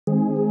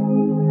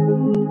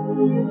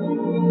Today's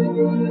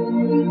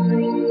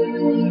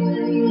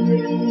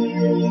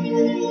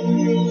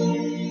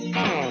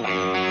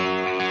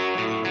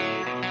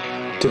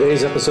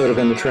episode of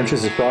In the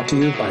Trenches is brought to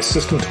you by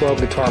System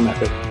 12 Guitar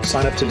Method.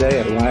 Sign up today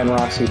at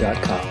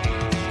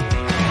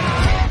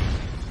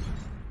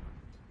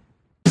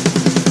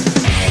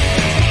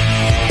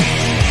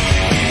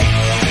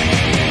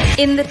ryanroxie.com.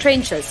 In the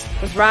Trenches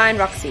with Ryan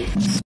Roxie.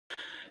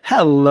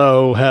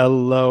 Hello,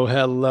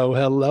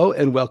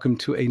 and welcome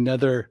to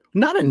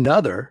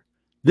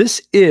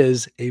this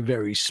is a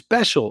very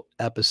special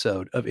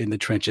episode of In the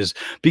Trenches,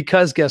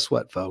 because guess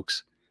what,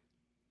 folks?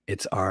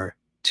 It's our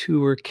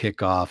tour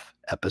kickoff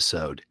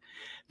episode.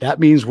 That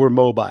means we're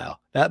mobile.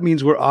 That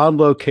means we're on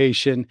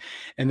location,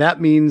 and that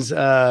means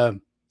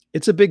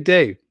it's a big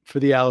day for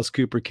the Alice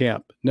Cooper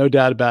camp. No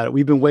doubt about it.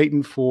 We've been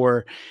waiting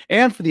for,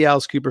 and for the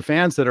Alice Cooper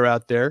fans that are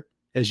out there,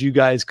 as you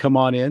guys come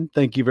on in,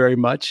 thank you very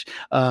much.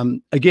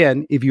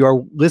 Again, if you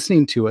are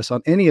listening to us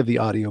on any of the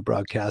audio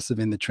broadcasts of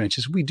In the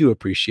Trenches, we do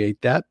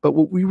appreciate that. But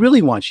what we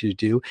really want you to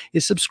do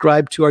is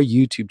subscribe to our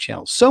YouTube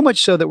channel. So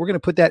much so that we're going to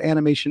put that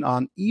animation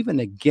on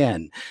even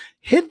again.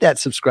 Hit that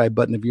subscribe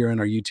button if you're on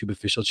our YouTube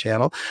official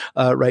channel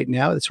right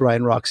now. It's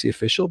Ryan Roxie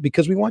Official,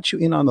 because we want you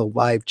in on the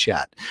live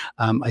chat.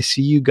 I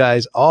see you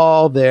guys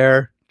all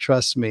there.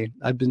 Trust me,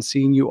 I've been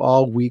seeing you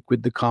all week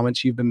with the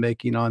comments you've been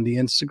making on the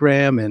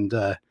Instagram,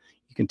 and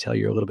you can tell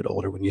you're a little bit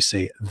older when you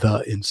say the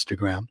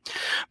Instagram.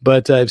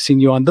 But I've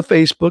seen you on the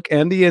Facebook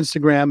and the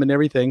Instagram and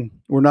everything.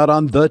 We're not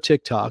on the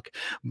TikTok,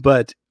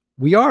 but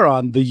we are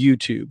on the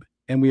YouTube.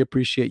 And we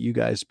appreciate you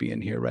guys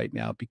being here right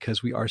now,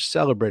 because we are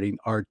celebrating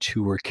our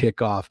tour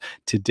kickoff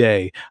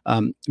today.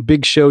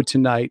 Big show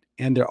tonight.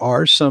 And there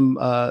are some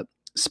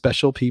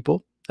special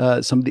people,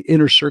 some of the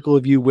inner circle,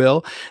 if you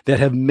will, that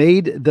have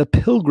made the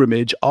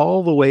pilgrimage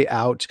all the way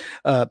out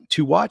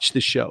to watch the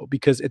show.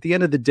 Because at the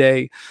end of the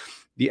day,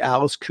 the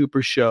Alice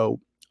Cooper show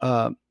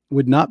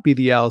would not be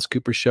the Alice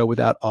Cooper show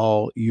without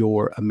all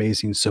your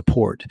amazing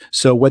support.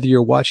 So whether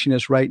you're watching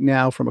us right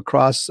now from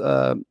across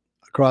the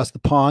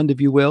pond,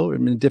 if you will,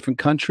 in a different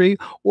country,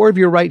 or if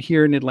you're right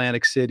here in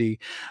Atlantic City,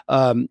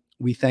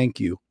 we thank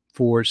you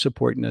for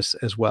supporting us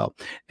as well.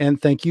 And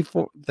thank you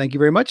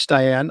very much,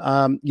 Diane.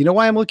 You know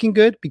why I'm looking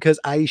good? Because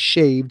I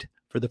shaved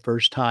for the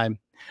first time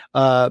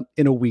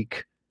in a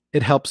week.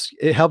 It helps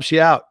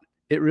you out.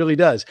 It really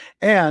does.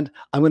 And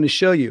I'm going to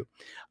show you.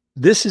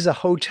 This is a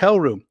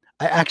hotel room.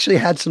 I actually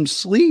had some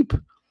sleep.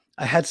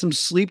 I had some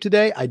sleep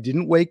today. I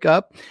didn't wake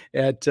up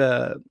at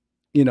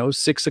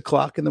 6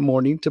 o'clock in the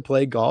morning to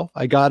play golf.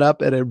 I got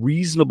up at a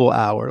reasonable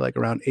hour, like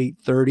around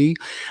 8:30,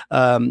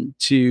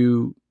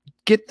 to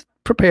get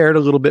prepared a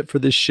little bit for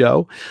this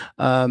show.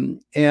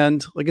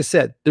 And like I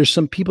said, there's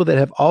some people that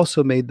have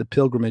also made the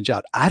pilgrimage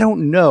out. I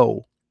don't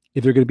know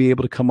if they're going to be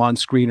able to come on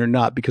screen or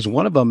not, because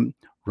one of them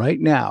right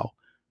now,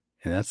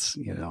 and that's,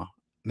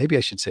 maybe I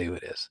should say who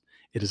it is.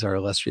 It is our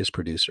illustrious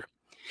producer.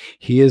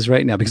 He is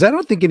right now, because I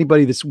don't think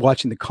anybody that's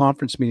watching the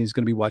conference meeting is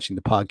going to be watching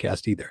the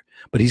podcast either.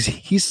 But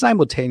he's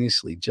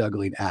simultaneously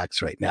juggling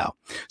acts right now.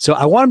 So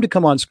I want him to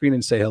come on screen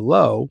and say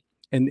hello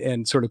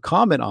and sort of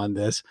comment on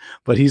this.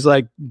 But he's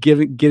like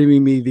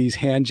giving me these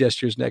hand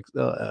gestures next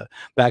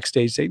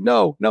backstage, saying,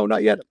 no,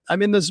 not yet.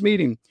 I'm in this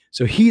meeting.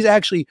 So he's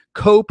actually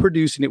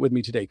co-producing it with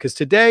me today. Because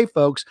today,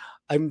 folks,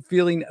 I'm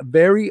feeling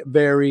very,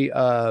 very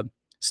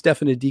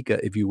Stefanadika,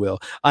 if you will.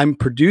 I'm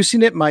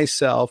producing it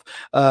myself,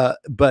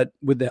 but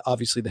with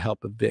obviously the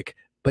help of Vic.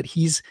 But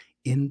he's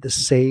in the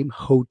same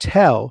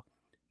hotel,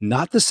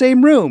 not the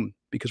same room,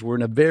 because we're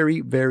in a very,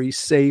 very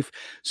safe,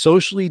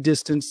 socially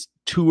distanced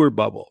tour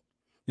bubble.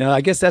 Now, I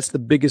guess that's the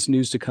biggest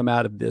news to come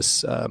out of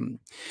this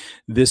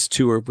this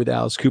tour with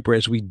Alice Cooper,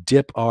 as we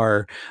dip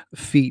our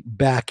feet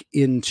back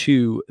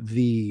into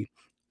the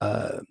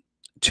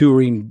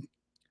touring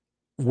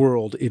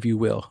world, if you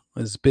will.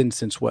 It's been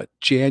since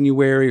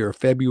January or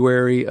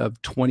February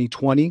of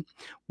 2020,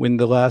 when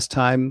the last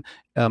time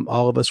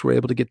all of us were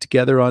able to get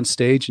together on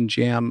stage and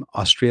jam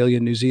Australia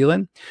and New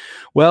Zealand.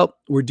 Well,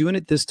 we're doing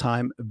it this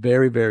time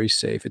very, very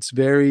safe. It's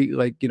very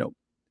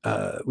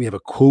we have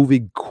a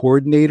COVID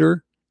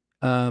coordinator.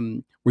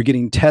 We're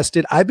getting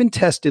tested. I've been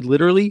tested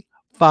literally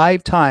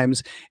 5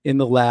 times in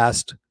the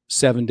last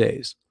 7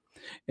 days.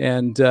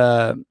 And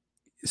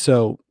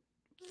so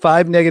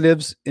 5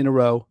 negatives in a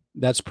row.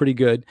 That's pretty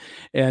good.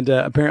 And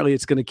apparently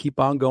it's going to keep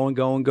on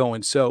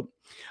going. So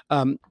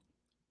out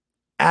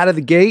of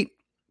the gate,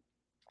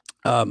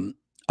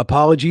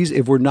 apologies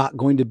if we're not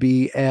going to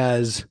be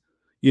as,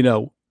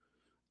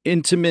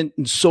 intimate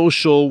and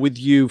social with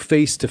you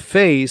face to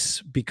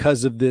face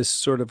because of this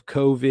sort of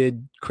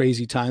COVID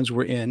crazy times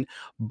we're in.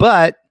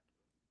 But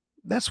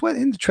that's what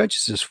In the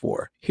Trenches is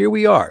for. Here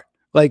we are,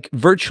 like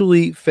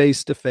virtually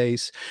face to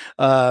face.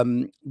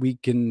 We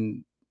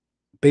can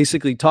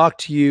basically talk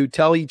to you,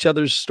 tell each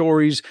other's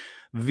stories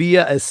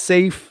via a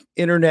safe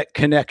internet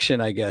connection,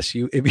 I guess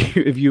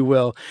if you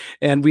will.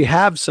 And we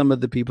have some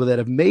of the people that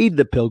have made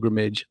the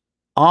pilgrimage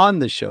on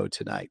the show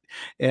tonight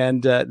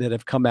and that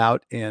have come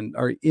out and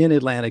are in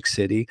Atlantic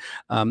City.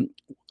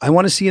 I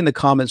want to see in the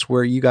comments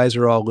where you guys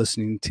are all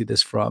listening to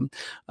this from.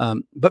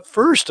 But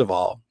first of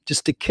all,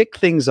 just to kick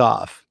things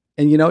off,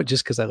 and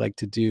just because I like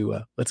to do,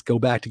 let's go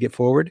back to get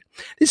forward.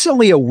 This is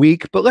only a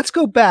week, but let's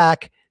go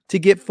back to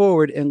get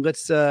forward and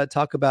let's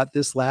talk about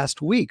this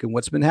last week and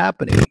what's been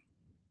happening.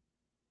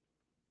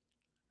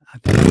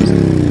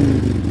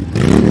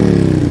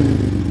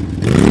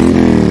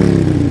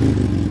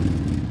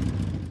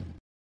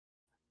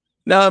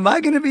 Now, am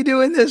I going to be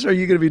doing this or are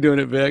you going to be doing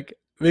it, Vic?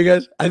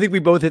 Because I think we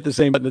both hit the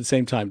same button at the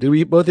same time. Did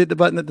we both hit the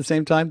button at the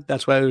same time?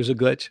 That's why there's a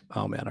glitch.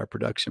 Oh, man, our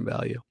production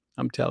value.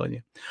 I'm telling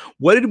you.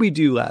 What did we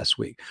do last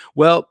week?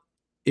 Well,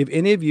 if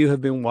any of you have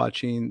been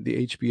watching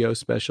the HBO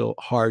special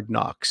Hard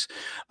Knocks,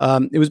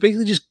 it was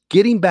basically just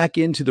getting back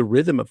into the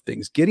rhythm of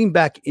things, getting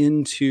back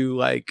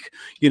into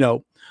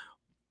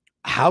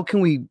how can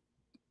we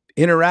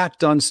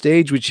interact on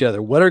stage with each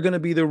other? What are going to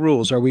be the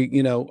rules? Are we,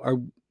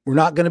 we're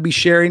not going to be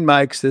sharing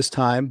mics this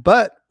time,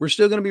 but we're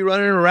still going to be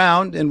running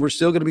around and we're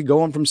still going to be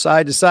going from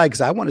side to side because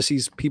I want to see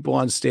people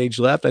on stage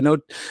left. I know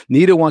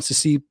Nita wants to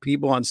see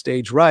people on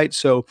stage right.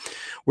 So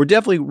we're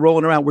definitely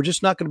rolling around. We're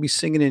just not going to be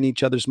singing in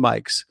each other's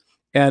mics.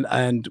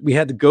 And we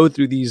had to go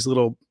through these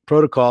little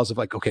protocols of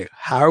like, okay,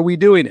 how are we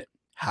doing it?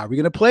 How are we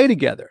going to play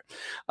together?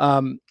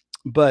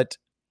 But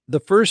the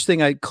first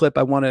thing I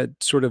want to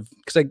sort of,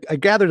 because I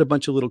gathered a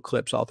bunch of little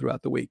clips all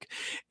throughout the week,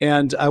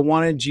 and I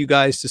wanted you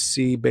guys to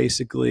see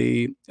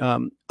basically a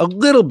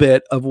little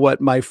bit of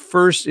what my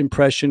first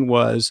impression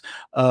was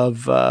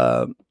of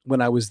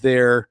when I was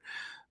there.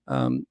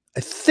 I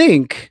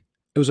think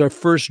it was our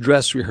first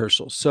dress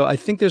rehearsal. So I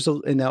think there's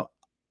and now,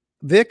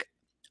 Vic,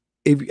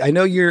 I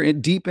know you're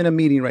deep in a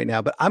meeting right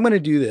now, but I'm going to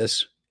do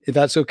this if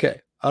that's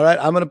okay. All right,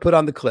 I'm going to put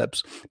on the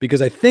clips because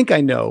I think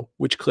I know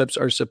which clips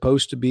are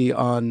supposed to be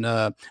on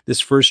this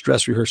first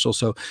dress rehearsal.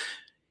 So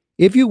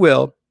if you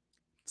will,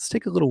 let's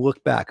take a little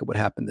look back at what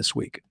happened this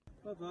week.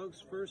 Well,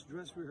 folks, first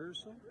dress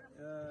rehearsal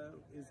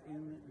is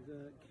in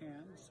the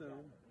can. So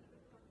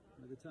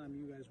by the time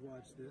you guys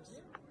watch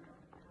this,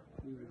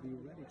 we will be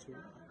ready to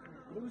rock.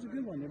 But it was a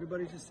good one.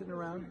 Everybody's just sitting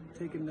around,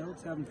 taking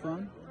notes, having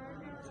fun.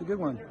 It's a good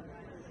one.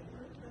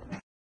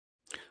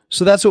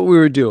 So that's what we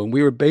were doing.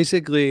 We were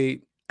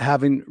basically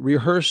having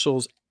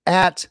rehearsals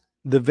at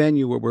the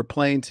venue where we're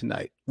playing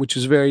tonight, which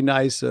is very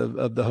nice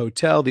of the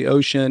hotel, the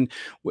Ocean,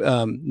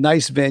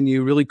 nice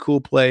venue, really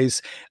cool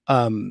place.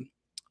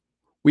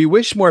 We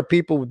wish more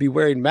people would be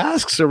wearing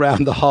masks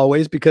around the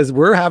hallways because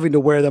we're having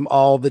to wear them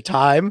all the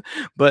time.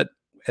 But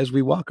as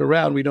we walk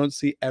around, we don't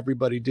see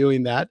everybody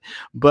doing that.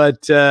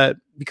 But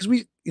because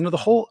the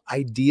whole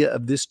idea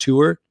of this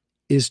tour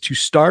is to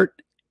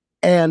start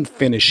and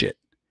finish it.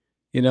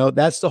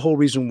 That's the whole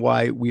reason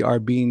why we are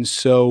being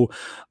so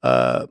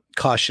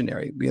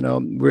cautionary.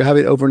 We're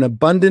having over an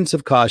abundance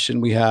of caution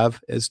we have,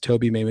 as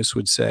Toby Mamus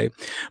would say.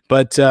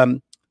 But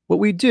what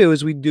we do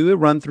is we do a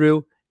run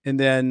through, and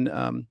then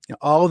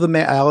all of the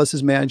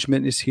Alice's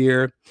management is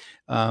here.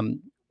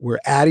 We're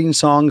adding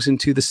songs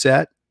into the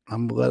set.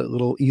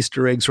 Little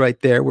Easter eggs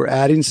right there. We're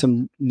adding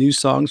some new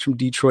songs from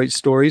Detroit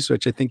Stories,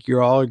 which I think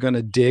you all are going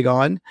to dig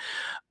on.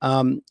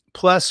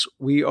 Plus,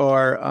 we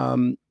are,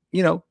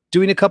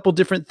 doing a couple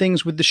different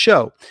things with the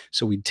show.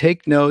 So we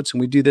take notes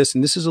and we do this.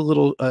 And this is a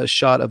little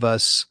shot of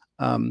us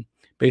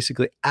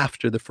basically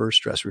after the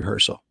first dress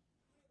rehearsal.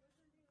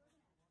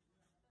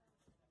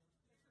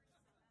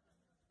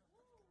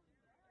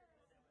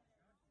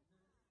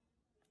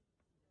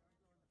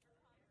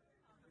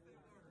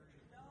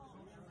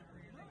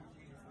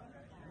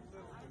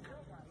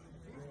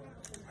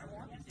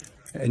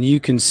 And you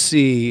can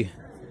see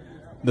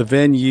the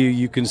venue,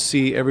 you can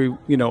see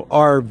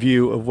our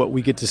view of what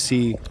we get to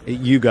see at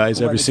you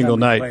guys every single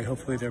night.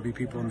 Hopefully there'll be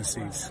people in the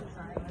seats.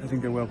 I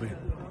think there will be.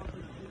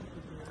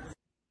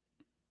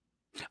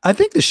 I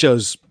think the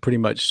show's pretty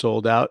much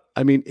sold out.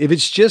 I mean, if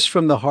it's just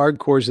from the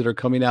hardcores that are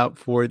coming out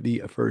for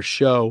the first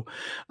show,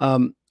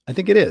 I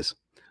think it is.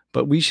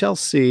 But we shall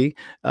see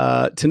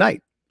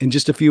tonight in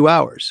just a few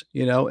hours,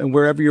 and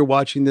wherever you're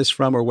watching this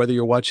from or whether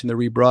you're watching the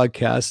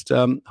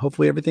rebroadcast,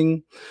 hopefully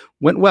everything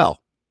went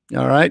well.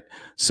 All right.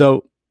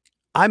 So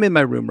I'm in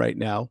my room right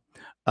now.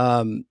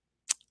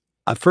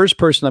 A first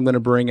person I'm going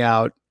to bring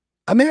out,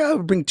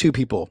 I'll bring two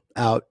people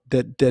out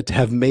that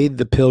have made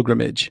the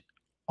pilgrimage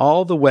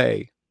all the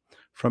way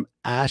from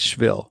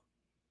Asheville.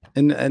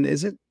 And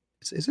is it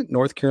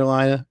North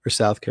Carolina or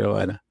South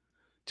Carolina?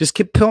 Just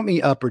put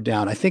me up or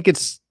down. I think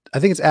it's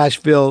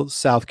Asheville,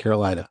 South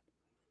Carolina.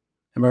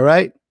 Am I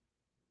right?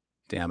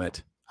 Damn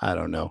it. I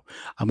don't know.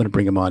 I'm going to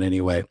bring them on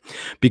anyway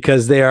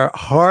because they are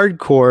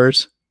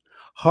hardcore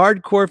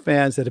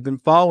fans that have been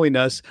following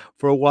us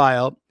for a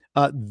while.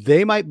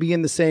 They might be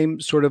in the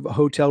same sort of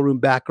hotel room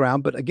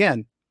background, but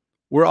again,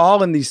 we're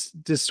all in this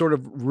sort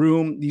of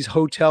room, these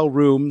hotel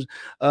rooms,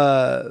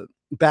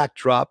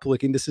 backdrop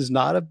looking. This is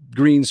not a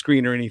green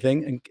screen or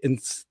anything. And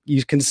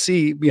you can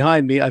see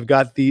behind me, I've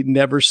got the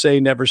Never Say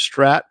Never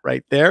Strat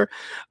right there.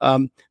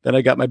 Then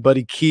I got my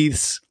buddy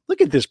Keith's. Look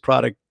at this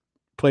product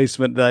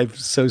placement that I've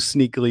so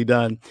sneakily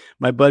done.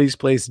 My buddy's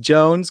place,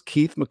 Jones,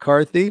 Keith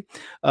McCarthy,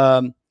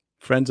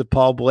 friends of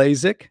Paul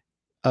Blazik,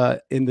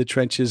 in the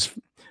trenches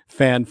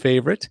fan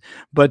favorite,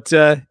 but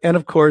and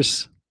of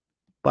course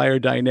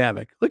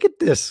Beyerdynamic. Look at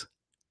this.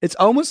 It's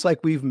almost like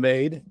we've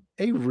made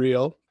a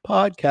real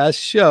podcast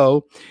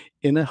show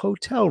in a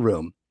hotel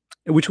room,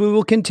 which we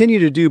will continue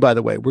to do, by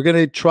the way. We're going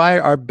to try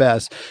our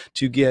best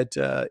to get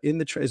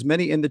as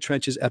many In the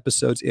Trenches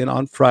episodes in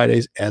on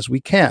Fridays as we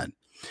can.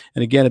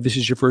 And again, if this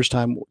is your first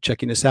time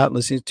checking us out and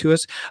listening to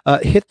us,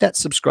 hit that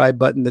subscribe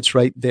button that's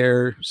right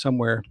there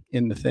somewhere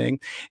in the thing.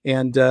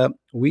 And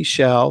we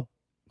shall,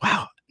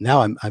 wow,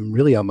 now I'm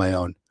really on my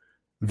own.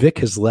 Vic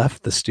has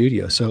left the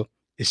studio, so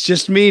it's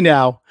just me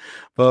now,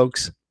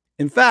 folks.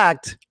 In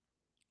fact,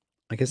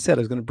 like I said,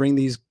 I was going to bring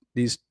these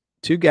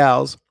two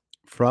gals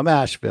from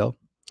Asheville.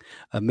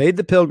 I made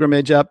the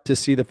pilgrimage up to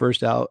see the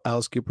first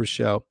Alice Cooper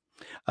show.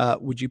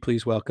 Would you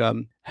please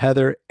welcome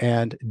Heather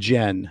and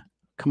Jen?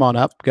 Come on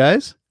up,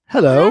 guys.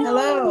 Hello.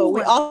 Hello.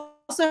 We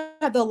also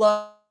have the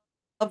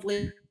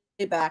lovely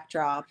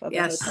backdrop of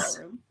the hotel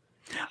room.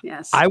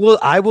 Yes. I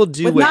will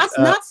do with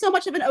not so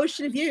much of an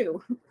ocean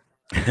view.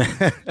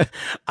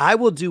 I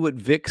will do what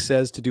Vic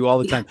says to do all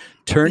the time.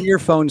 Turn your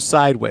phone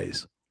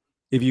sideways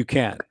if you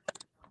can.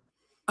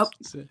 Oh.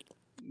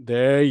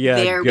 There you go.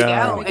 There we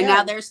go. And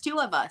now there's two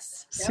of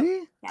us.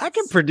 See? Yes. I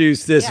can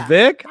produce this,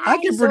 Vic. I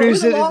can so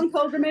produce it. A long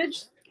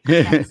pilgrimage.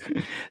 Yes.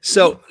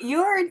 So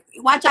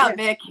watch out,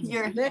 Vic.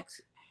 Vic.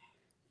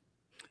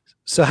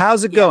 So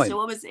how's it going?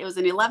 So it was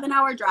an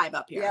 11-hour drive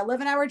up here. Yeah,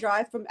 11-hour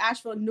drive from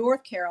Asheville,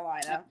 North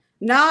Carolina.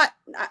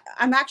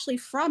 I'm actually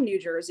from New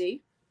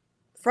Jersey.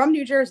 From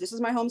New Jersey. This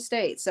is my home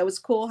state. So it's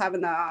cool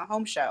having the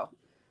home show,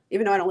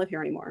 even though I don't live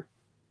here anymore.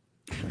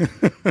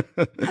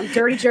 I'm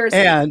Dirty Jersey.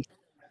 And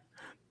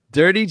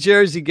Dirty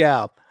Jersey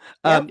gal.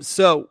 Yep.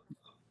 So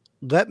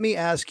let me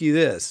ask you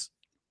this,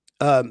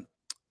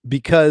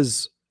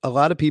 because a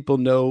lot of people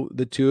know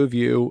the two of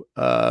you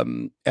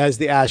as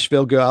the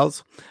Asheville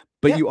girls,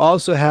 but you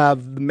also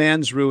have the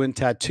Man's Ruin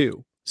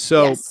tattoo.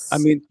 So, I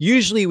mean,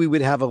 usually we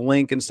would have a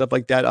link and stuff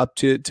like that up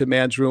to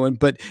Man's Ruin,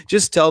 but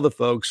just tell the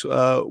folks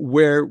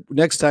where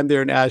next time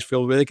they're in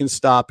Asheville, where they can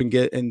stop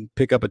and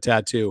pick up a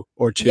tattoo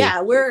or two.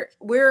 Yeah, we're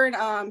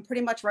in,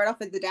 pretty much right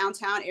off of the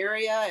downtown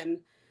area, and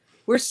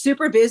we're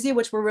super busy,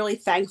 which we're really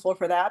thankful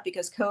for that,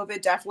 because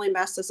COVID definitely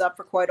messed us up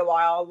for quite a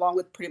while, along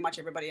with pretty much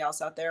everybody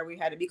else out there. We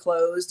had to be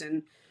closed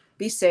and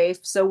be safe.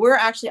 So we're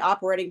actually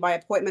operating by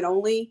appointment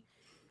only.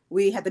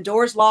 We had the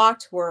doors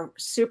locked. We're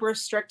super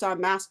strict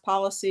on mask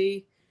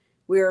policy.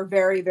 We're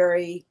very,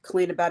 very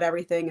clean about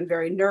everything and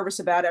very nervous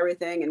about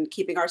everything and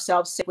keeping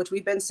ourselves safe, which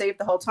we've been safe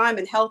the whole time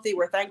and healthy.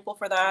 We're thankful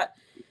for that.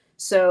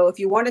 So if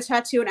you want a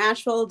tattoo in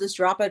Asheville, just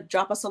drop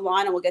us a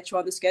line and we'll get you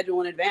on the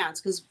schedule in advance.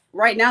 Because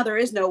right now there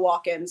is no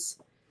walk-ins.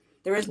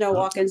 There is no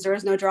walk-ins. There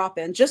is no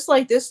drop-in. Just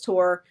like this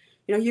tour,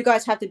 you know, you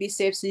guys have to be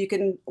safe so you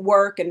can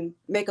work and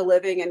make a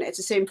living. And it's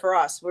the same for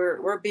us.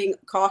 We're being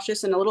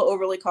cautious and a little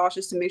overly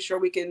cautious to make sure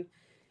we can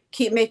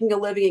keep making a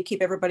living and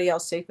keep everybody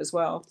else safe as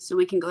well. So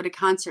we can go to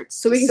concerts.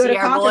 So we can go to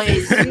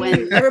concerts. Boys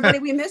when everybody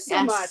we miss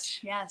so much.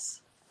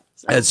 Yes.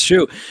 So. That's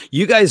true.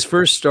 You guys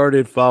first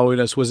started following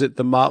us. Was it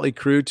the Motley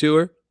Crue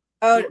tour?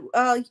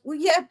 Well,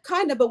 yeah,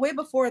 kind of. But way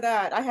before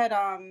that, I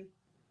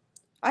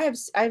have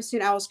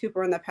seen Alice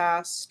Cooper in the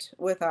past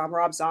with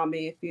Rob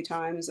Zombie a few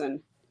times, and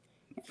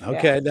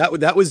okay,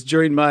 that was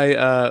during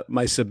my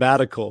my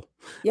sabbatical.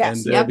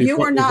 Yes, and, you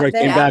were not before I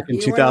there. came back in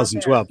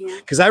 2012,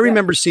 because I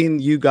remember seeing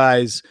you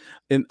guys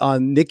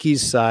on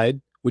Nikki's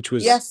side, which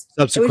was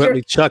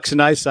subsequently Chuck's and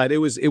I's side. It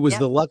was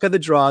the luck of the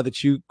draw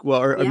that you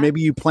or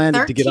maybe you planned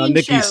it to get on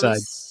Nikki's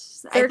side.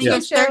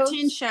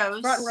 13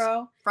 shows, front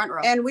row,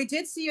 and we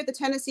did see you at the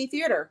Tennessee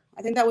Theater.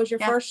 I think that was your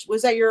first.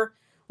 Was that your?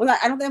 Well,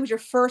 I don't think that was your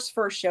first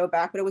show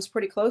back, but it was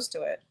pretty close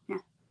to it. Yeah.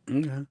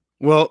 Okay.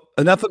 Well,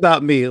 enough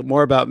about me,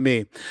 more about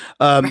me.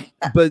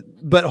 But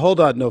hold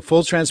on. No,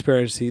 full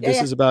transparency.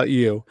 This is about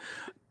you.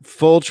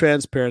 Full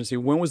transparency.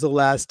 When was the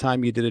last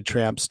time you did a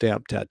tramp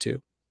stamp tattoo?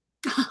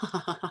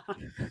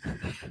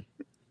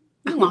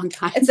 A long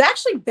time. It's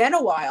actually been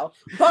a while,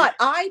 but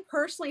I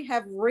personally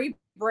have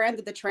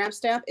rebranded the tramp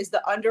stamp as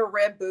the under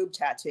rib boob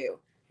tattoo.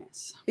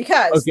 Yes.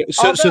 Because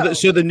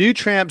so the new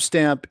tramp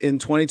stamp in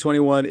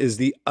 2021 is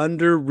the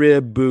under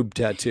rib boob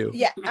tattoo.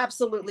 Yeah,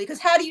 absolutely. Because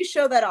how do you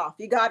show that off?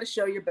 You got to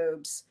show your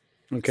boobs.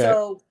 Okay.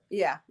 So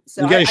yeah.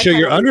 So you got to show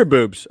your under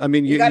boobs. I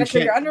mean, you got to show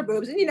your under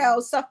boobs, and you know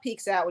stuff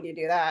peeks out when you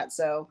do that.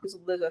 So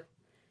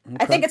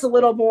I think it's a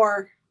little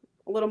more.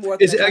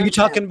 Are you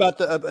talking about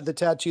the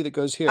tattoo that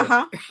goes here?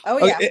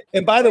 Oh yeah.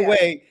 And by the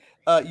way,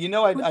 you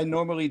know I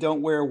normally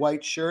don't wear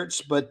white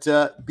shirts, but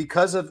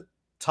because of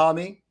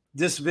Tommy.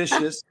 This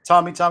vicious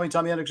Tommy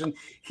Anderson,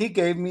 he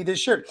gave me this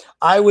shirt.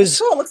 I was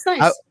cool. Looks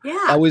nice.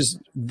 I was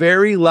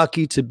very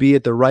lucky to be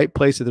at the right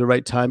place at the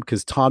right time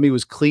because Tommy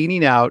was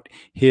cleaning out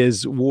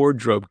his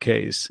wardrobe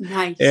case.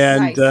 Nice.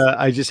 And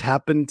I just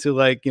happened to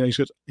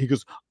he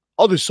goes,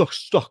 all this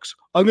sucks.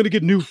 I'm gonna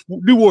get new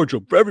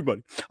wardrobe for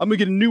everybody. I'm gonna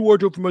get a new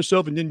wardrobe for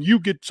myself, and then you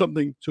get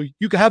something so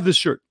you can have this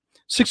shirt.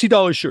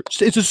 $60 shirt.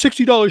 It's a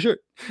 $60 shirt.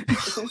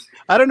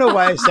 I don't know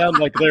why I sound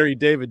like Larry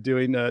David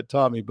doing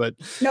Tommy, but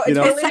no, you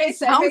know. It makes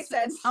sense.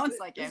 It sounds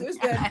like him. It was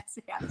good.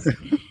 Yes.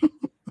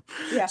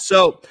 Yeah.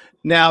 So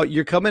now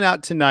you're coming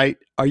out tonight.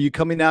 Are you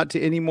coming out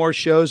to any more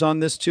shows on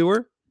this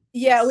tour?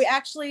 Yeah,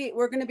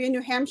 we're going to be in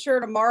New Hampshire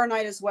tomorrow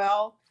night as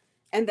well.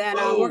 And then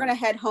we're going to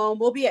head home.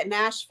 We'll be at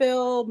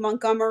Nashville,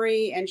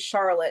 Montgomery, and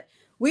Charlotte.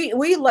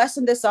 We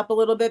lessened this up a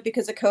little bit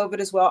because of COVID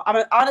as well. I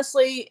mean,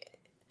 honestly,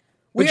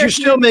 but you're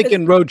still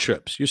making road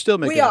trips. You're still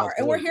making. We are,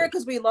 and we're here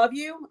because we love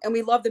you and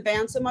we love the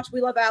band so much. We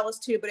love Alice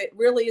too, but it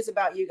really is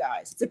about you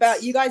guys. It's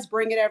about you guys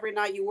bring it every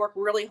night. You work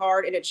really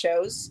hard, and it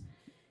shows.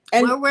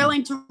 And we're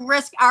willing to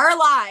risk our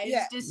lives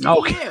to see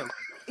you.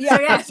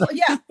 Yeah,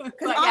 yeah.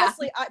 Because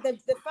honestly,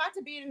 the fact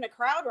of being in a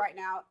crowd right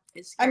now,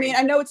 I mean,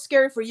 I know it's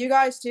scary for you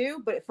guys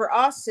too, but for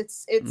us,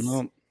 it's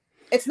not.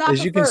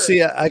 As you can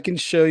see, I can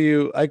show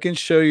you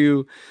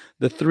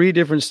the 3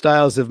 different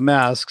styles of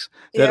masks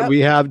that we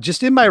have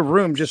just in my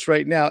room just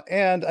right now,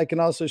 and I can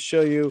also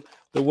show you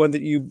the one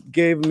that you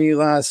gave me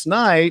last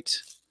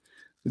night.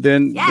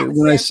 Then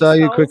when I saw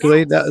you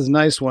quickly, that was a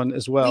nice one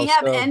as well. We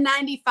have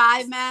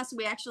N95 masks.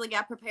 We actually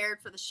got prepared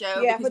for the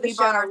show because we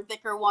brought our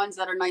thicker ones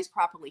that are nice,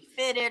 properly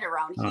fitted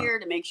around here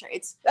to make sure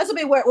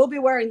we'll be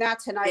wearing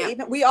that tonight. Yeah.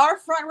 Even we are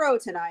front row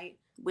tonight.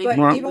 But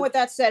even with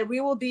that said, we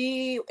will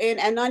be in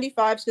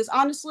N95s because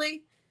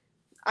honestly,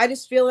 I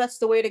just feel that's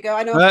the way to go.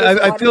 I know.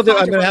 I feel that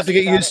I'm going to have to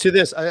get used to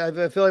this.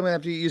 I feel I'm going to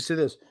have to get used to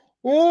this.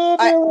 Yeah.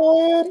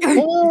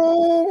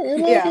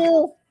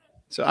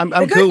 So I'm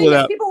cool with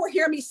that. People will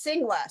hear me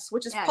sing less,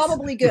 which is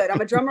probably good.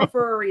 I'm a drummer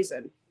for a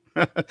reason.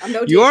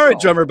 You are a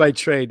drummer by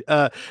trade.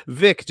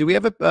 Vic, do we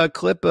have a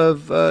clip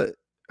of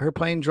her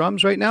playing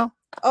drums right now?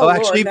 Oh,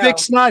 actually, Lord, no.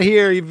 Vic's not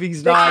here.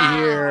 He's not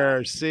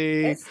here.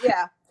 See?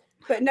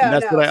 But no,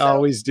 that's what I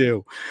always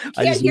do. You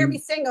can't hear me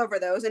sing over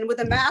those. And with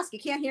a mask, you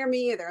can't hear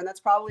me either. And that's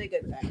probably a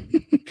good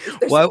thing.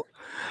 Well,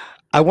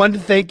 I wanted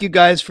to thank you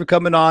guys for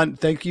coming on.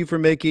 Thank you for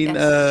making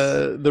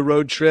the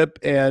road trip.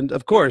 And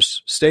of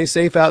course, stay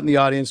safe out in the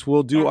audience.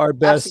 We'll do our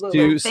best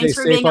to stay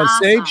safe on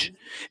stage.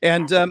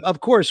 And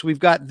of course, we've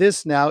got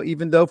this now,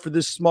 even though for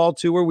this small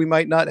tour, we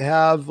might not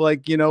have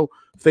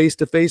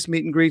face-to-face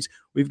meet and greets.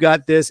 We've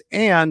got this.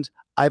 And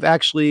I've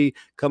actually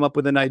come up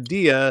with an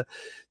idea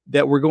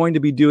that we're going to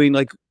be doing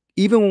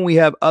even when we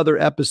have other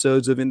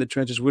episodes of In the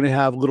Trenches, we're going to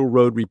have little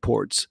road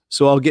reports.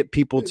 So I'll get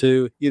people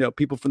to,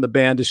 people from the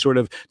band to sort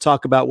of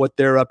talk about what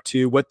they're up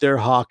to, what they're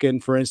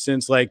hawking. For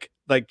instance, like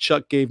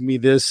Chuck gave me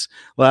this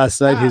last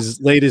night, his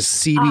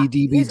latest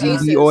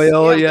CBD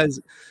oil. Yeah.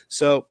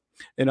 So,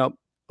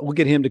 we'll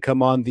get him to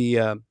come on the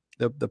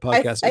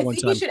podcast at one time. I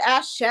think you should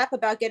ask Shep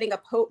about getting a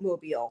Pope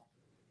Mobile.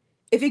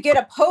 If you get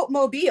a Pope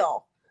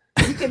Mobile,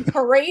 you can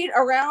parade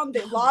around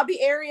the lobby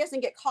areas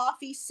and get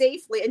coffee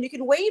safely, and you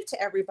can wave to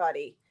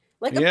everybody.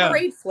 Like a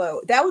parade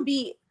float. That would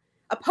be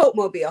a Pope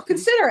Mobile.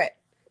 Consider it.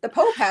 The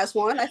Pope has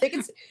one. I think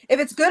if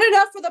it's good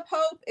enough for the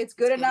Pope, it's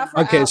good enough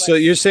for Alice. So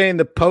you're saying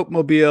the Pope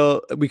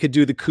Mobile, we could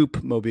do the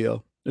Coupe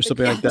Mobile or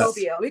something like that.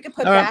 Mobile. We could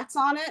put bats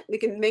on it. We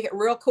can make it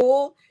real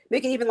cool.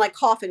 Make it even like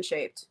coffin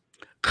shaped.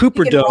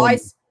 Cooper Dome.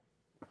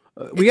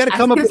 We got to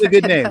come up with a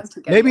good name.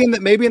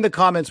 Maybe in the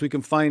comments we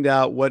can find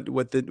out what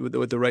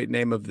the right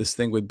name of this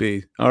thing would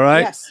be. All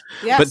right.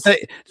 Yes. But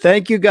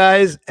thank you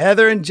guys,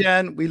 Heather and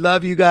Jen. We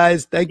love you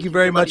guys. Thank you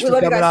very much for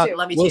coming out.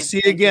 We'll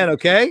see you again.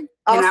 Okay.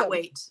 Cannot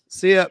wait.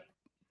 See ya.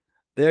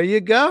 There you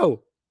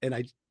go. And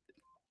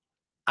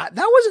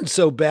that wasn't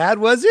so bad,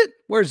 was it?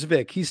 Where's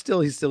Vic? He's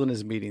still in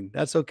his meeting.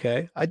 That's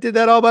okay. I did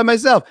that all by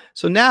myself.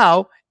 So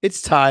now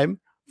it's time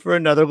for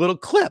another little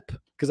clip.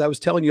 Because I was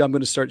telling you I'm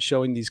going to start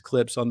showing these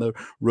clips on the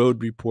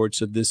road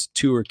reports of this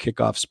tour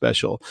kickoff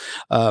special,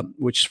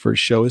 which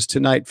first show is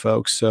tonight,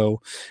 folks.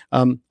 So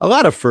a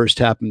lot of first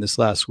happened this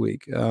last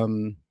week.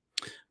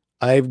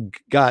 I've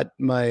got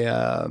my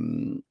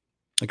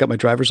I got my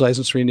driver's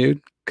license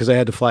renewed because I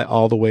had to fly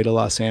all the way to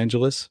Los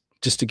Angeles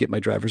just to get my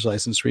driver's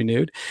license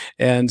renewed.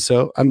 And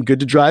so I'm good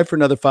to drive for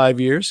another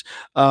 5 years.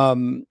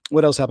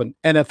 What else happened?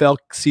 NFL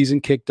season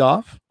kicked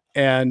off,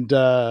 and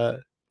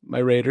my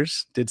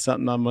Raiders did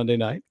something on Monday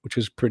night, which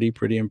was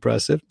pretty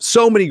impressive.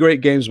 So many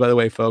great games, by the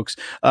way, folks,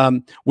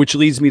 which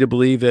leads me to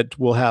believe that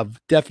we'll have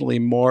definitely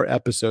more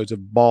episodes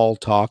of ball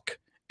talk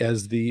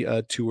as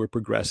the tour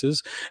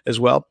progresses as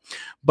well.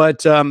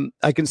 But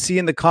I can see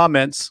in the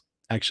comments,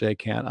 actually I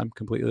can't, I'm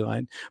completely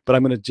lying, but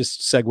I'm going to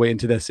just segue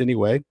into this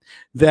anyway,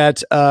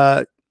 that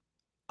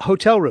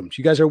hotel rooms.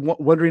 You guys are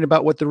wondering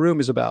about what the room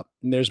is about.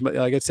 And there's,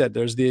 like I said,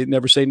 there's the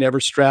Never Say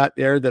Never strat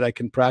there that I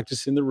can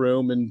practice in the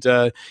room and,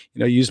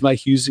 use my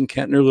Hughes and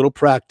Kettner little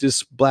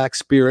practice Black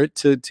Spirit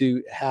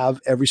to have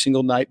every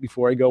single night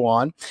before I go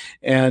on.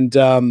 And,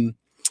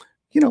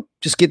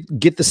 just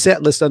get the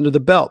set list under the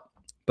belt.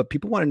 But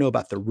people want to know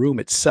about the room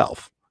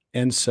itself.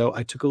 And so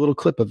I took a little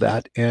clip of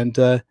that.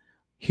 And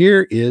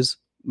here is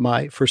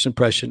my first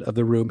impression of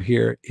the room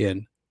here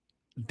in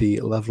the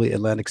lovely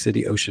Atlantic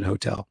City Ocean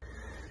Hotel.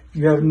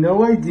 You have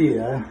no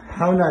idea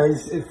how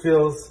nice it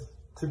feels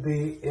to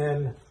be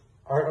in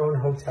our own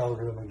hotel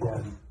room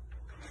again.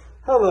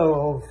 Hello,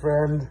 old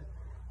friend.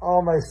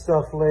 all my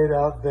stuff laid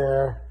out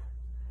there.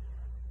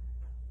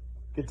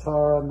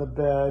 Guitar on the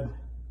bed.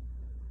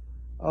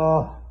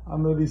 Oh,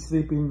 I'm going to be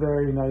sleeping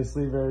very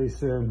nicely very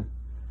soon.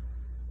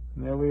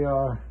 And there we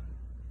are,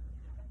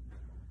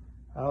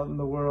 out in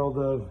the world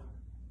of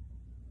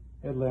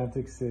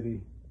Atlantic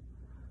City.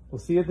 We'll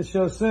see you at the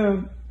show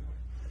soon.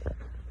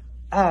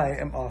 I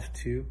am off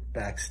to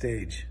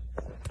backstage.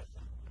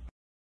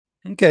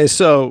 Okay,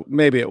 so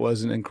maybe it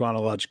wasn't in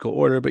chronological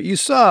order, but you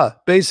saw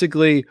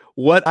basically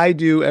what I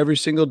do every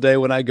single day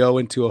when I go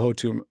into a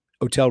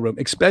hotel room,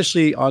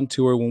 especially on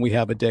tour when we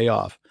have a day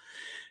off.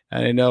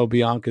 And I know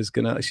Bianca's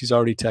she's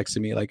already texted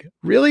me like,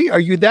 really? Are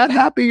you that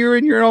happy you're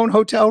in your own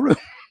hotel room?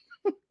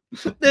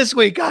 This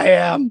week I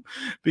am,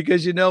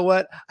 because you know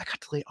what? I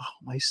got to lay all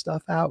my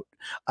stuff out.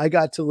 I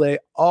got to lay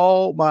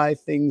all my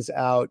things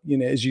out,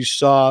 as you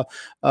saw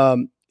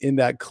in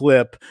that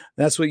clip.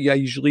 That's what I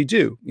usually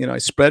do. I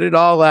spread it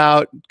all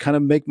out, kind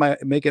of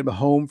make it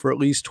home for at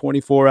least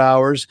 24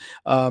 hours.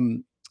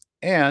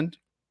 And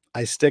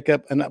I stick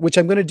up, which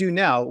I'm going to do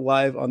now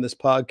live on this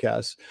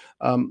podcast.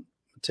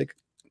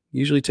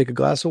 Usually take a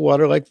glass of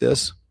water like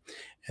this,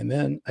 and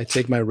then I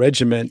take my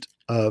regiment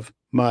of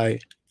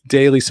my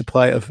daily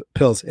supply of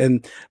pills.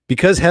 And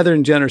because Heather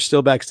and Jen are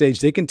still backstage,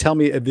 they can tell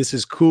me if this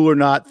is cool or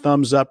not,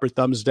 thumbs up or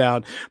thumbs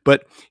down.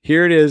 But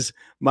here it is,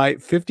 my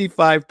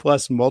 55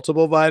 plus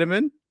multiple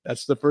vitamin.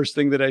 That's the first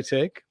thing that I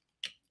take.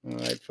 All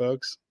right,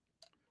 folks,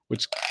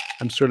 which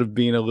I'm sort of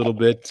being a little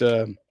bit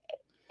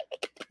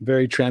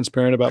very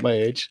transparent about my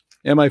age.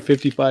 Am I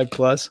 55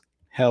 plus?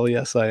 Hell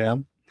yes, I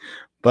am.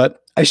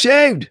 But I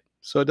shaved,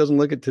 so it doesn't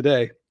look it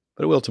today,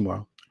 but it will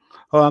tomorrow.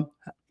 Hold on.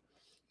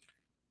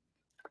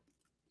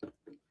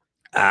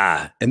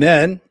 And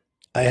then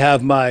I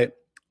have my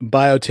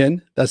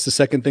biotin. That's the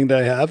second thing that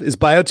I have. Is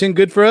biotin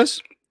good for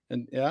us?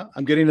 And yeah,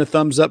 I'm getting a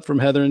thumbs up from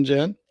Heather and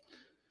Jen.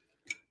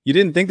 You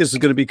didn't think this was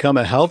going to become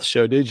a health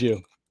show, did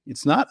you?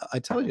 It's not. I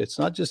tell you, it's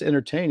not just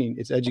entertaining.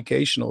 It's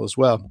educational as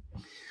well.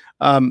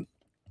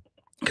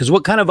 Because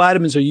what kind of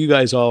vitamins are you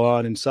guys all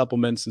on, and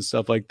supplements and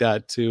stuff like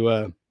that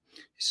to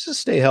just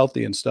stay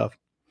healthy and stuff?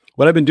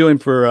 What I've been doing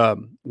for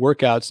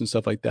workouts and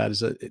stuff like that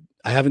is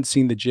I haven't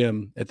seen the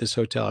gym at this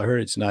hotel. I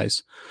heard it's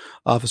nice.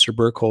 Officer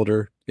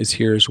Burkholder is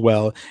here as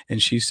well,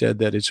 and she said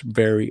that it's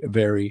very,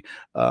 very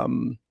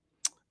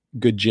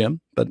good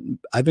gym. But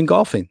I've been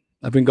golfing.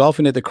 I've been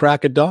golfing at the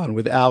crack of dawn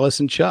with Alice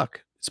and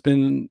Chuck. It's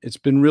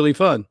been really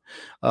fun.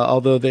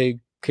 Although they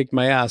kicked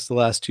my ass the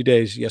last 2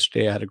 days.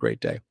 Yesterday I had a great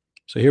day.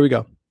 So here we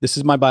go. This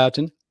is my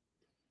biotin.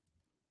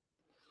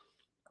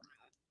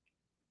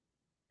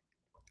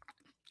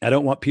 I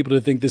don't want people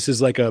to think this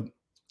is like a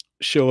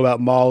show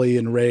about Molly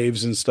and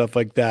raves and stuff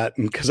like that,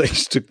 and because I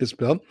just took this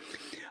pill.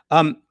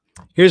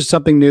 Here's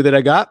something new that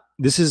I got.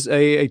 This is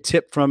a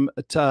tip from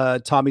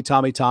Tommy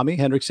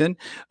Hendrickson.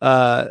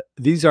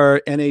 These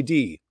are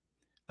NAD,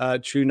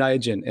 True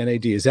Niagen,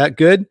 NAD. Is that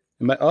good?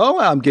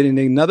 I'm getting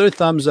another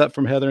thumbs up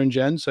from Heather and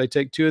Jen. So I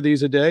take 2 of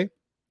these a day.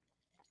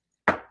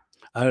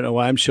 I don't know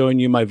why I'm showing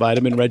you my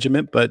vitamin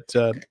regimen, but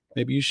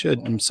maybe you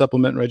should.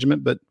 Supplement regimen.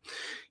 But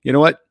you know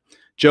what?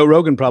 Joe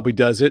Rogan probably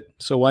does it,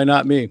 so why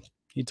not me?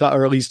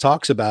 Or at least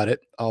talks about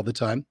it all the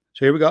time.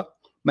 So here we go.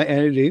 My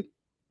NAD.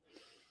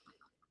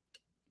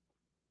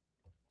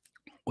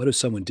 What if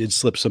someone did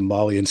slip some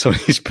Molly in some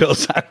of these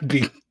pills? I would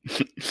be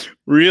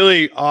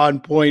really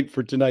on point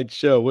for tonight's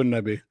show, wouldn't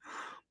I be?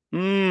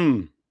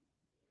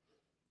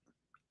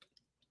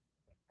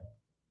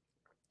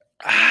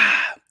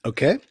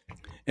 Okay.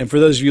 And for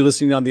those of you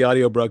listening on the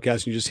audio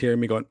broadcast, you just hear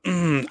me going,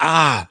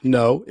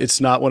 no,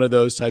 it's not one of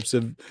those types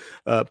of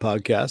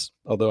podcasts,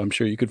 although I'm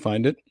sure you could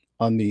find it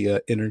on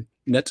the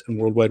internet and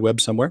World Wide Web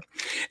somewhere.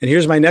 And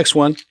here's my next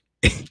one.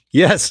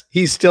 Yes,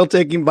 he's still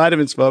taking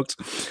vitamins, folks.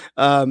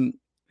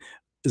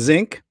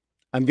 Zinc.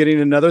 I'm getting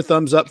another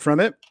thumbs up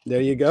from it.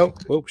 There you go.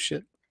 Oh,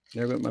 shit.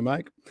 There went my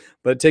mic.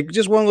 But take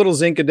just one little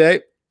zinc a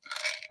day.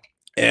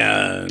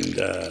 And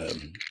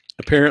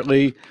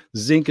apparently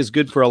zinc is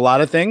good for a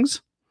lot of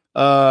things.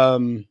 I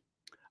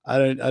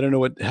don't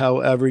know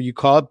however you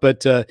call it,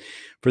 but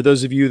for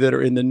those of you that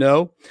are in the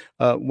know,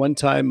 one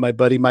time my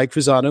buddy Mike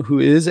Fasano, who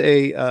is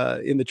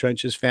a In the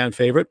Trenches fan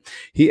favorite,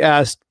 he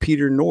asked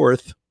Peter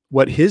North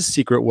what his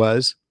secret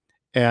was,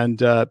 and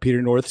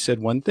Peter North said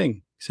one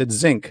thing. He said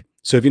zinc.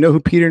 So if you know who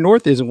Peter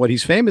North is and what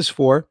he's famous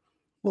for,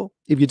 well,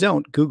 if you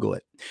don't, Google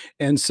it.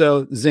 And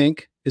so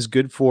zinc is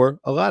good for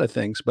a lot of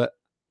things, but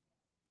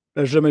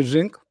there's some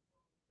zinc.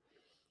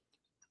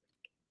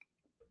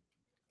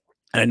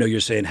 I know you're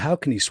saying, how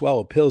can he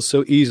swallow pills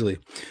so easily?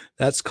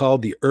 That's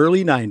called the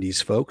early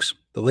 90s, folks.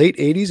 The late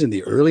 80s and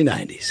the early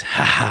 90s.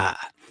 Ha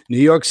ha. New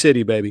York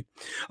City, baby.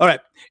 All right.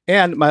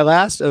 And my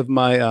last of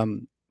my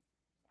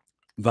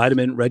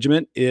vitamin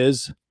regimen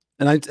is,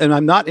 and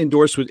I'm not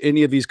endorsed with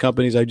any of these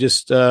companies. I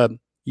just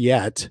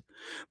yet,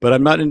 but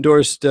I'm not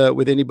endorsed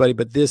with anybody.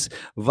 But this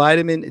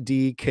vitamin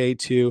D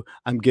K2,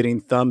 I'm getting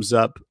thumbs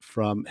up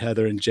from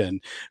Heather and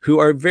Jen, who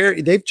are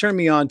they've turned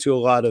me on to a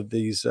lot of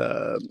these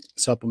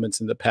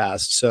supplements in the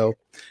past. So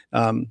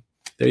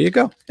there you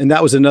go. And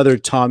that was another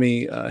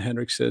Tommy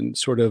Hendrickson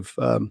sort of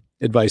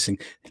advising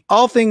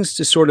all things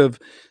to sort of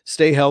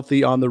stay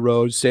healthy on the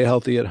road, stay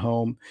healthy at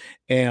home.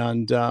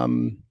 And let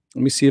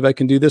me see if I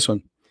can do this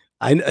one.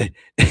 I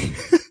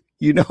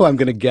you know, I'm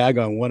going to gag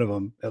on one of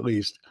them at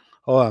least.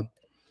 Hold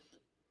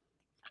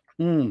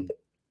on.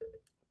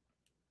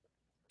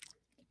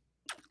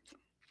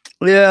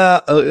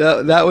 Yeah,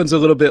 that one's a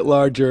little bit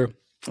larger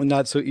and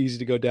not so easy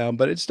to go down,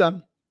 but it's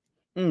done.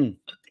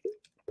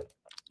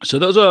 So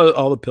those are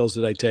all the pills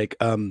that I take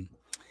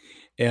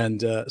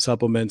and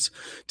supplements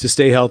to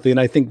stay healthy. And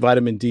I think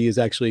vitamin D has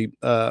actually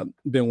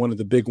been one of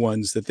the big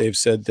ones that they've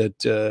said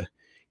that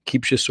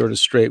keeps you sort of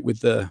straight with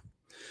the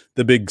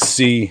big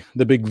C,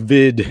 the big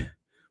vid.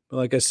 But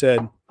like I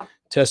said,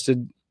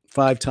 tested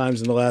 5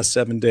 times in the last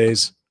 7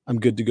 days. I'm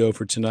good to go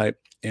for tonight,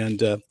 and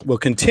we'll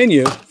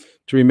continue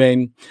to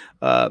remain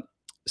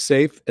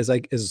safe as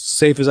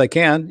safe as I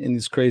can in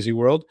this crazy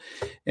world,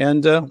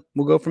 and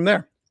we'll go from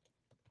there.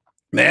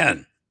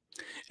 Man,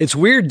 it's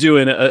weird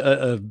doing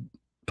a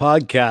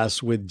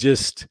podcast with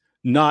just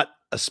not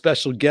a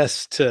special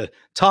guest to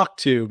talk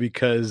to,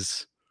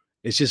 because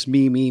it's just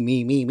me.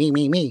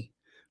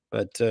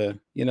 But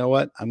you know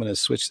what? I'm going to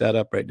switch that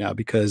up right now,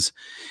 because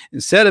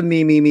instead of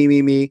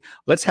me,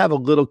 let's have a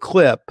little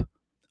clip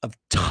of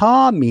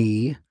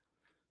Tommy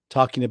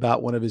talking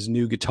about one of his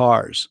new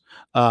guitars.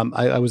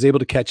 I was able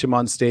to catch him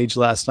on stage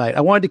last night.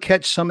 I wanted to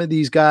catch some of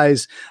these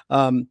guys.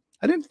 I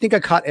didn't think I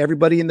caught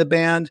everybody in the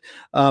band,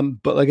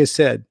 but like I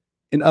said,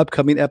 in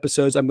upcoming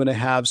episodes, I'm going to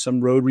have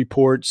some road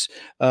reports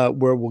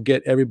where we'll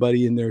get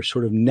everybody in their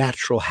sort of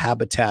natural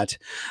habitat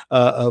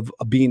of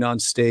being on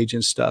stage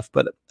and stuff.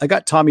 But I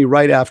got Tommy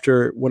right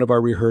after one of our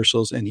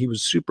rehearsals, and he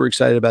was super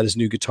excited about his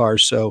new guitar.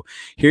 So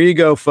here you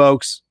go,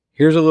 folks.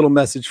 Here's a little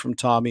message from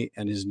Tommy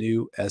and his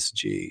new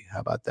SG. How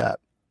about that?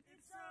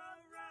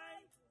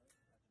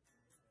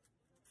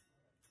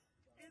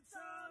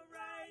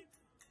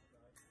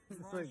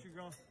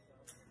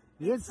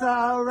 It's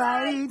all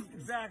right.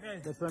 Exactly.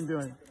 That's what I'm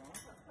doing.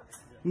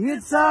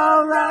 It's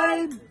all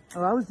right.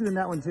 Oh, I was doing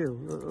that one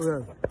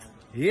too.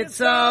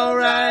 It's all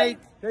right.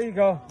 There you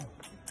go.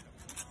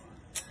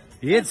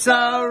 It's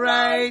all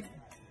right.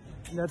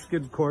 That's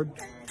good chord.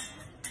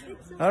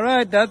 All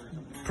right, that's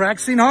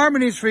practicing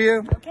harmonies for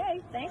you.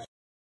 Okay, thanks.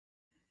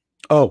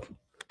 Oh,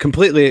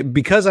 completely.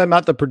 Because I'm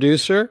not the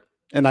producer,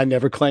 and I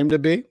never claimed to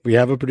be. We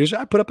have a producer.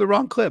 I put up the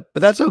wrong clip,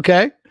 but that's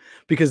okay,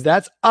 because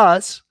that's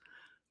us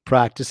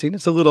practicing.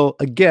 It's a little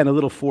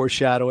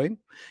foreshadowing.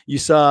 You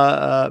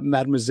saw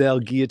Mademoiselle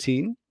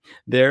Guillotine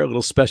there, a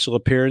little special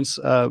appearance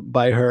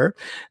by her,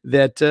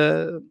 that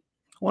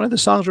one of the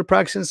songs we're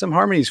practicing some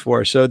harmonies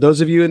for. So those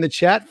of you in the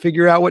chat,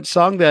 figure out what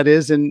song that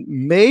is, and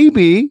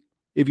maybe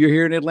if you're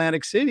here in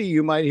Atlantic City,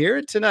 you might hear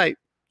it tonight.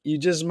 You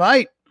just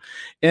might.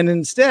 And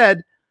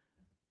instead,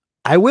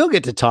 I will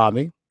get to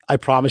Tommy. I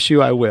promise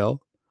you I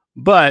will.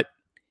 But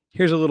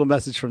here's a little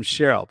message from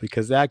Cheryl,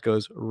 because that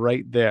goes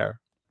right there.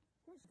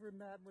 For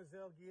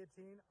Mademoiselle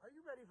Guillotine, are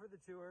you ready for the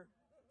tour?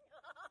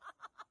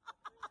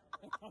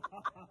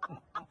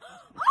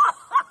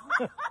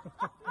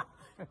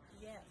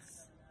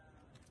 Yes.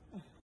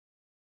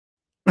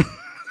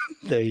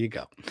 There you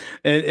go.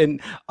 And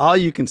all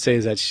you can say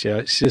is that Cheryl,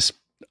 it's just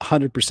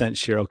 100%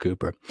 Cheryl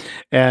Cooper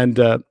and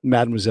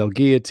Mademoiselle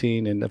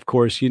Guillotine. And of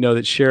course, you know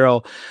that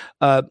Cheryl,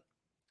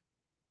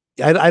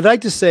 I'd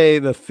like to say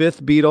the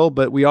 5th Beatle,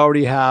 but we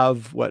already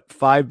have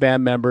 5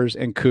 band members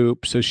and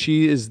Coop. So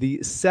she is the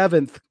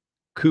 7th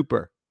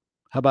Cooper.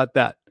 How about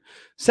that?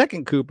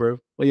 2nd Cooper,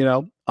 well, you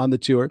know, on the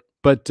tour,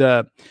 but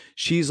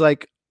she's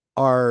like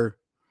our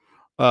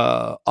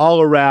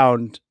all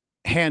around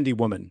handy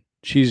woman.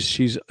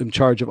 She's in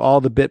charge of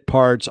all the bit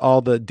parts,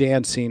 all the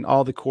dancing,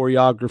 all the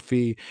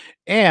choreography,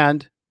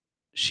 and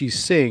she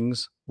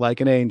sings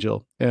like an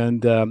angel.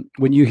 And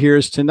when you hear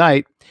us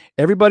tonight,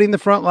 everybody in the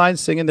front line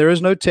singing. There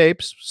is no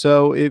tapes,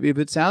 so if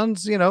it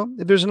sounds, you know,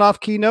 if there's an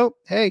off-key note,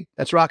 hey,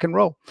 that's rock and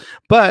roll.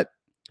 But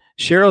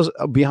Cheryl's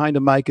behind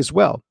a mic as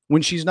well.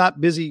 When she's not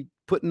busy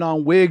putting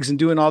on wigs and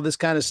doing all this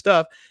kind of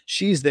stuff,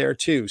 she's there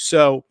too.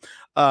 So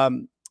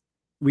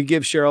we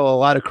give Cheryl a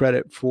lot of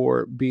credit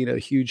for being a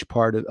huge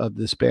part of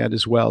this band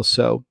as well.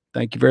 So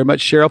thank you very much,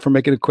 Cheryl, for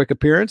making a quick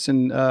appearance.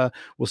 And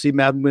we'll see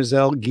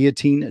Mademoiselle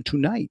Guillotine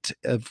tonight,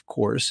 of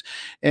course.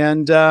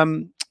 And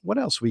what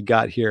else we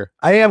got here?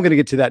 I am going to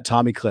get to that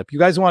Tommy clip. You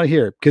guys want to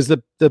hear it, because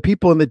the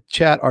people in the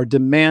chat are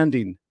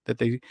demanding that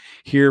they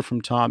hear from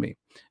Tommy.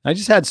 I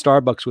just had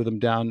Starbucks with him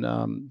down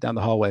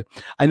the hallway.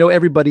 I know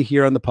everybody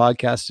here on the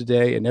podcast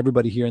today and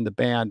everybody here in the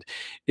band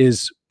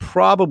is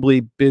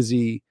probably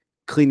busy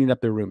cleaning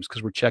up their rooms,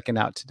 because we're checking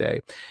out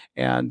today.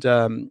 And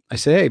I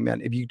say, hey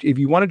man, if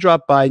you want to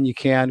drop by and you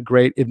can,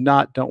 great. If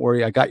not, don't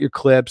worry. I got your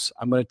clips.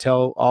 I'm going to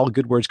tell all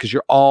good words, because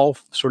you're all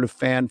sort of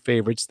fan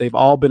favorites. They've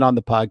all been on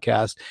the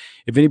podcast.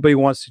 If anybody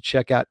wants to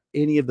check out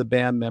any of the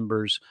band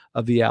members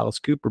of the Alice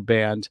Cooper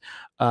band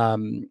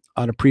on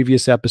a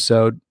previous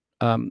episode,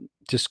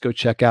 just go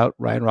check out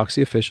Ryan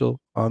Roxie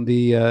Official on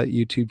the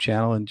YouTube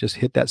channel and just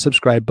hit that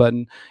subscribe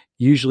button.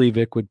 Usually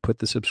Vic would put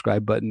the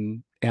subscribe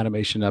button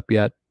animation up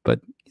yet, but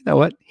you know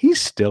what?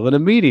 He's still in a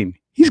meeting.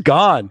 He's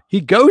gone.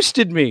 He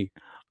ghosted me.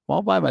 I'm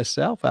all by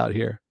myself out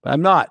here. But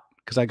I'm not,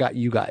 because I got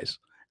you guys.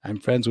 I'm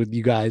friends with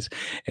you guys,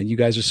 and you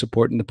guys are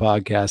supporting the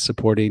podcast,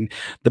 supporting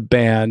the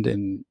band.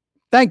 And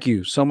thank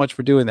you so much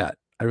for doing that.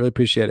 I really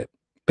appreciate it.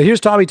 But here's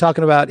Tommy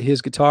talking about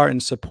his guitar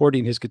and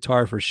supporting his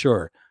guitar for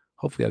sure.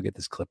 Hopefully I'll get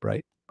this clip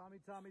right.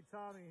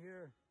 Tommy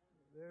here.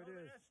 There it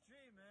is.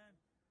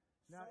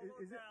 Now,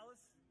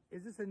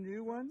 is this a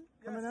new one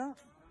coming out?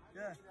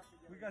 Yeah,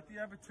 we got the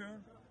Evertune.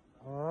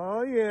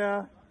 Oh,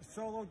 yeah.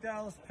 Solo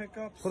Dallas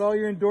pickups. Put all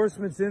your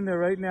endorsements in there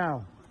right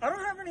now. I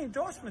don't have any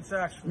endorsements,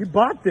 actually. You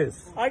bought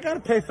this. I got to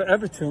pay for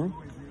Evertune.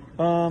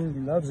 He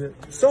loves it.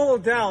 Solo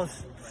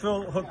Dallas,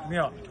 Phil hooked me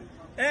up.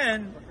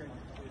 And,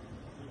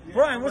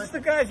 Brian, what's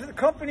the guys at the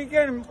company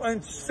again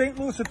in St.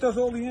 Louis that does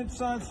all the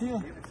insides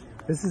here?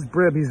 This is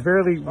Brib. He's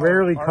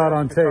rarely caught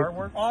on tape.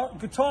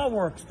 Guitar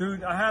Works,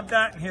 dude. I have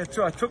that in here,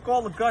 too. I took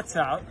all the guts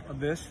out of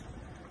this.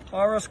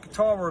 RS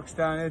Guitar Works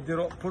down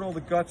there, put all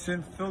the guts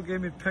in. Phil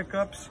gave me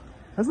pickups.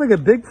 That's like a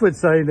Bigfoot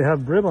sighting to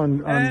have Brib on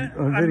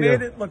video. I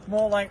made it look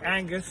more like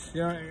Angus.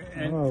 You know,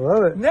 and I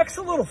love it. Neck's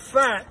a little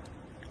fat.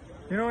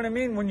 You know what I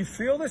mean? When you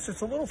feel this,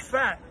 it's a little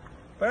fat.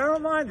 But I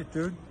don't mind it,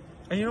 dude.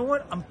 And you know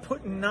what? I'm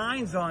putting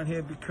 9s on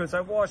here because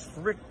I watched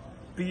Rick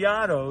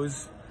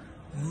Beato's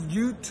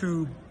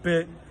YouTube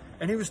bit,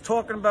 and he was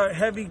talking about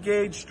heavy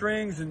gauge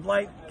strings and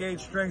light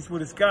gauge strings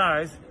with his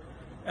guys.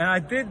 And I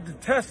did the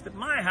test at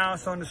my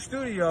house on the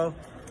studio,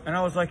 and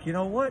I was like, you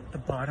know what? The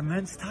bottom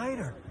end's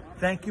tighter.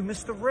 Thank you,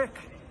 Mr. Rick.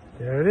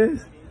 There it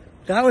is.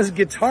 That was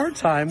Guitar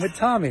Time with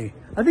Tommy.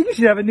 I think you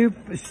should have a new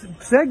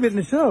segment in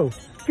the show.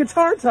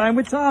 Guitar Time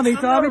with Tommy.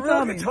 I'm not a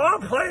real guitar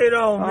player,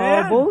 though,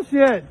 man. Oh,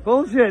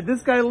 bullshit.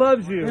 This guy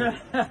loves you.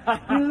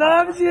 He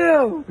loves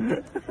you.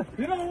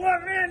 You know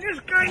what, man? This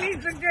guy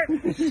needs to get...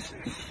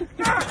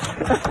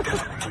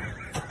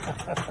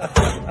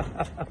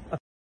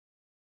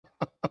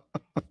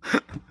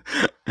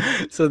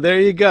 So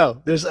there you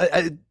go. There's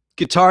a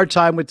Guitar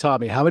Time with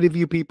Tommy. How many of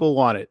you people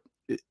want it?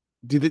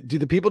 Do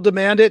the people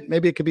demand it?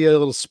 Maybe it could be a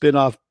little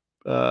spin-off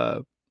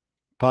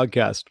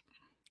podcast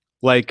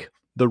like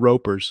the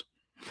Ropers.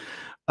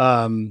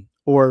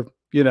 Or,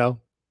 you know,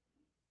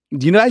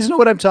 do you guys know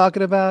what I'm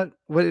talking about?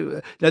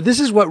 Now, this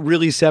is what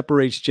really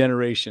separates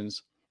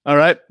generations. All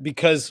right.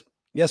 Because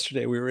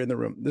yesterday we were in the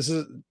room. This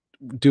is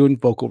doing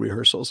vocal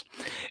rehearsals.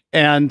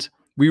 And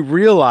we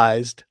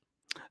realized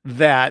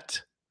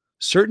that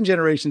certain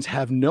generations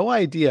have no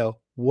idea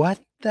what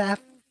the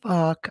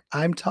fuck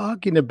I'm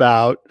talking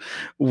about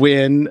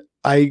when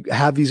I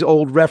have these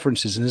old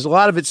references, and there's a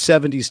lot of it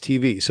 70s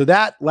TV. So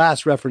that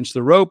last reference,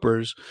 the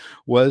Ropers,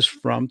 was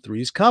from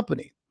Three's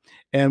Company.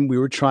 And we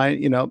were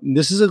trying, you know,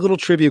 this is a little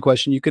trivia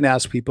question you can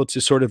ask people to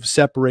sort of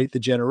separate the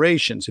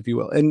generations, if you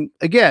will. And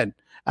again,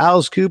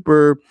 Alice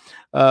Cooper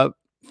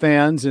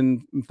fans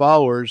and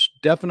followers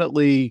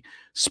definitely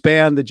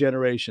span the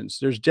generations.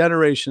 There's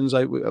generations.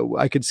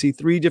 I could see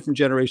 3 different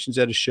generations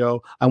at a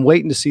show. I'm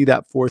waiting to see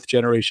that 4th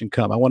generation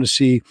come. I want to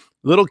see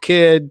little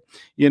kid,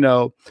 you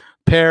know,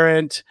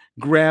 parent,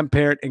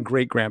 grandparent, and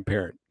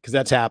great-grandparent, because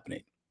that's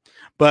happening.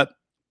 But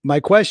my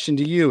question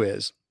to you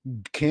is,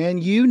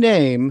 can you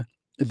name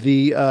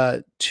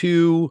the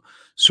 2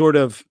 sort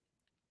of,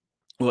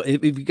 well,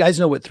 if you guys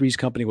know what Three's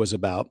Company was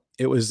about,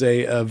 it was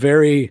a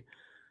very,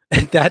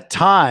 at that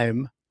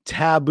time,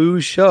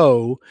 taboo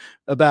show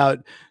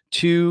about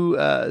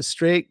 2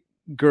 straight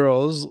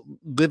girls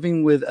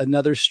living with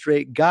another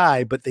straight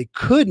guy, but they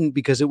couldn't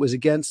because it was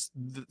against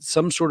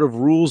some sort of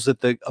rules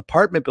that the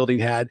apartment building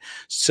had.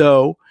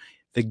 So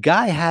the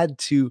guy had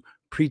to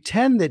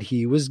pretend that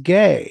he was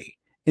gay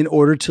in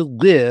order to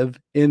live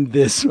in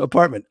this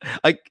apartment.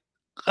 I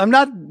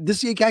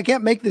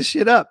can't make this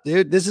shit up,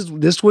 dude.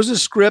 This was a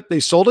script. They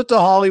sold it to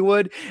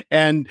Hollywood,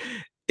 and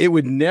it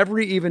would never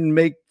even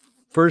make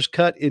first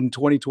cut in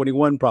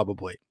 2021,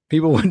 probably.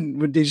 People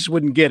they just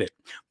wouldn't get it.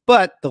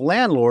 But the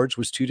landlords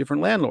was 2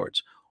 different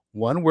landlords.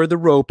 One were the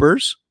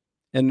Ropers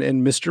and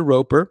Mr.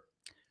 Roper.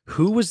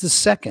 Who was the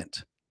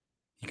second?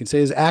 You can say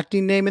his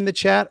acting name in the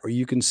chat, or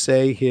you can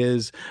say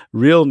his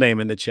real name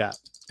in the chat.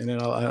 And then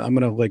I'm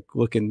going to like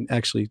look and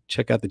actually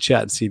check out the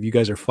chat and see if you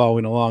guys are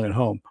following along at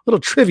home. A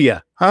little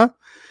trivia, huh?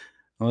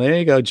 Well, there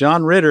you go.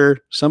 John Ritter.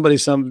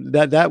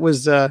 That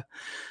was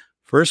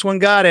first one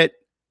got it.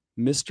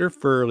 Mr.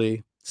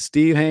 Frehley.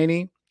 Steve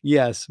Haney.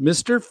 Yes,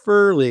 Mr.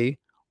 Frehley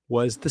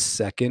was the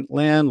second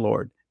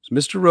landlord. It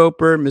was Mr.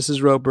 Roper,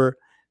 Mrs. Roper,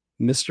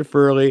 Mr.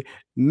 Frehley,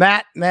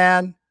 Matt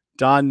Man,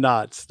 Don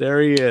Knotts.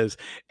 There he is.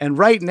 And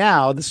right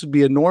now, this would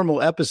be a normal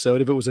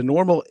episode. If it was a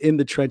normal In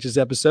the Trenches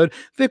episode,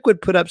 Vic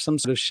would put up some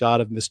sort of shot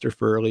of Mr.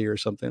 Frehley or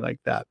something like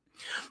that.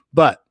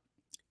 But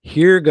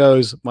here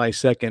goes my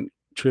second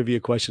trivia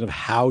question of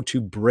how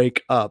to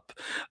break up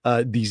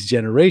these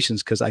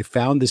generations, because I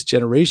found this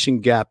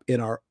generation gap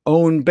in our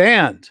own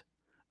band.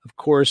 Of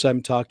course,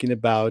 I'm talking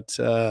about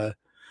the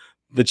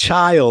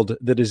child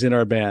that is in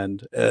our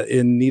band,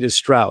 in Nita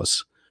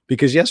Strauss,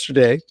 because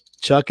yesterday,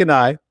 Chuck and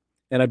I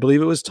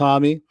believe it was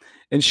Tommy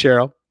and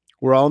Cheryl,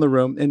 were all in the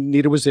room, and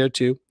Nita was there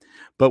too,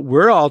 but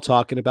we're all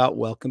talking about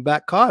Welcome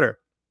Back, Kotter.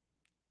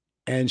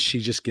 And she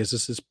just gives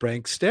us this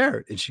blank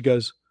stare. And she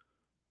goes,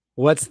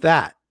 "What's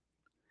that?"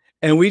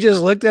 And we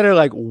just looked at her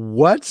like,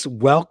 "What's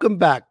Welcome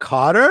Back,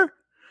 Kotter?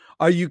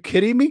 Are you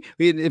kidding me?"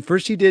 At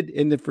first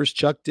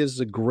Chuck does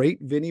a great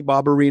Vinnie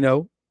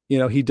Barbarino. You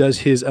know, he does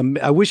his,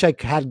 I wish I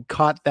had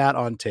caught that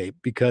on tape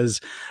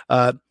because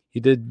he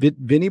did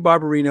Vinnie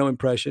Barbarino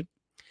impression.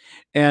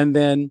 And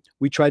then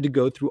we tried to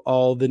go through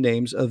all the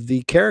names of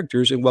the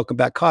characters in Welcome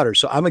Back, Kotter.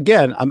 So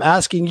I'm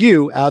asking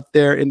you out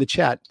there in the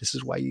chat. This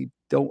is why you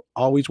don't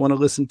always want to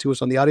listen to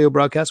us on the audio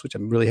broadcast, which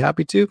I'm really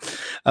happy to.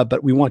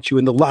 But we want you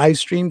in the live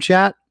stream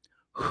chat.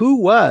 Who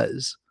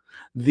was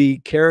the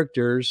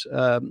characters'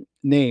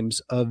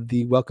 names of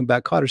the Welcome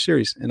Back, Kotter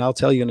series? And I'll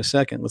tell you in a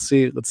second. Let's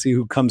see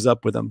who comes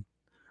up with them.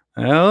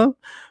 Well,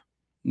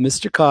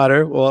 Mr.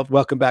 Kotter. Well,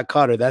 Welcome Back,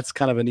 Kotter. That's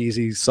kind of an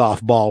easy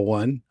softball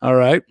one. All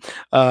right.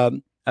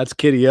 That's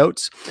Kitty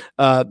Oates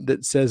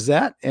that says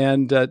that.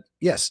 And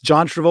yes,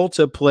 John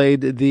Travolta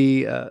played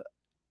the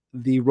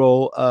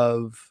role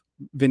of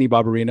Vinnie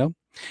Barbarino.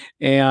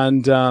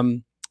 And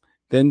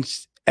then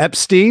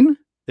Epstein.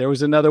 There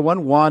was another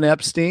one, Juan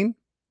Epstein.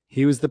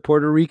 He was the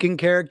Puerto Rican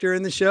character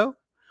in the show.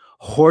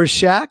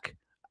 Horshack.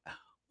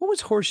 What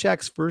was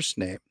Horshack's first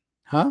name?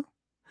 Huh?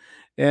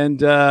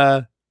 And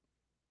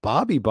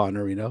Bobby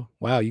Bonarino.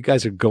 Wow, you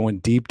guys are going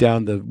deep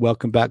down the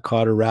Welcome Back,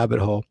 Kotter rabbit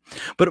hole.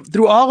 But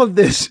through all of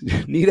this,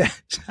 Nita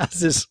has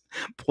this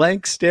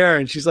blank stare,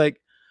 and she's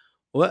like,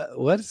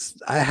 "What's?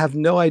 I have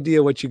no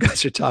idea what you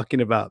guys are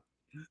talking about."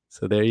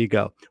 So there you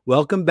go.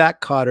 Welcome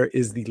Back, Kotter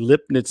is the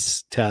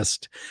Lipnitz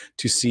test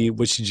to see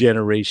which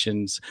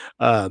generations,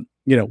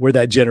 where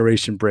that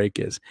generation break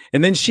is.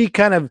 And then she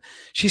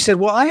said,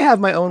 "Well, I have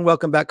my own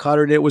Welcome Back,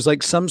 Kotter." And it was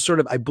like some sort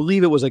of, I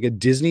believe it was like a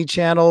Disney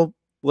Channel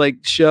like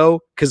show,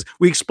 because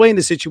we explained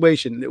the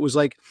situation. It was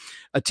like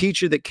a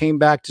teacher that came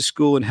back to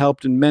school and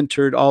helped and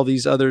mentored all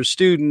these other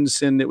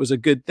students, and it was a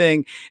good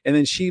thing. And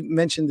then she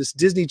mentioned this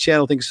Disney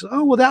Channel thing. She said,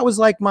 "Oh, well, that was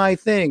like my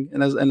thing,"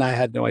 and I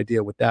had no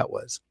idea what that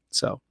was.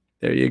 So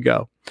there you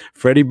go.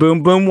 Freddie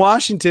Boom Boom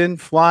Washington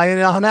flying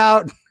on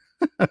out.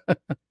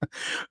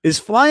 Is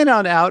flying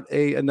on out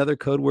another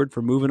code word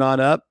for moving on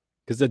up?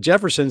 Because the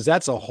Jeffersons,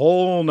 that's a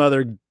whole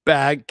nother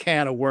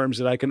can of worms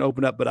that I can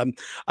open up, but I'm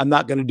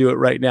not going to do it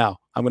right now.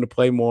 I'm going to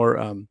play more.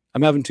 I'm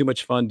having too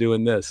much fun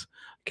doing this.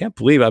 I can't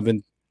believe I've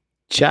been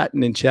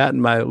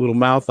chatting my little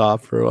mouth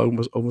off for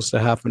almost a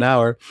half an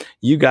hour.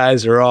 You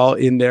guys are all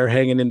in there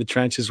hanging in the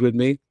trenches with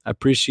me. I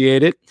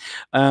appreciate it.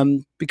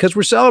 Because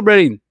we're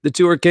celebrating the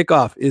tour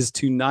kickoff is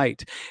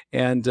tonight.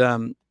 And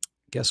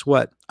guess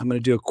what? I'm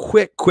going to do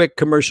a quick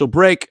commercial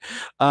break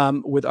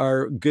with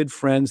our good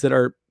friends that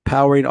are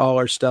powering all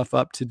our stuff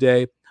up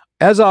today.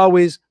 As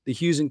always, the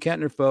Hughes and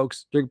Kettner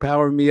folks, they're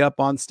powering me up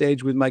on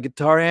stage with my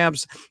guitar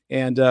amps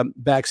and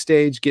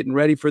backstage getting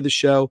ready for the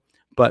show.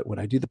 But when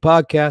I do the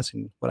podcast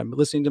and what I'm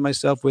listening to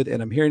myself with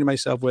and I'm hearing to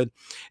myself with,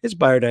 it's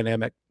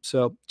Beyerdynamic.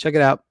 So check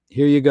it out.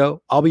 Here you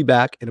go. I'll be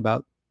back in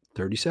about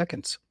 30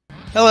 seconds.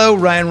 Hello,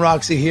 Ryan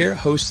Roxie here,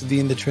 host of the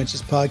In the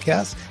Trenches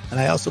podcast, and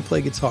I also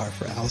play guitar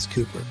for Alice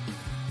Cooper.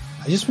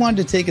 I just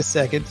wanted to take a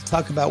second to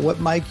talk about what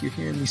mic you're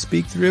hearing me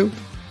speak through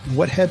and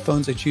what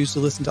headphones I choose to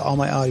listen to all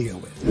my audio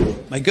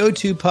with. My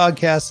go-to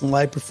podcast and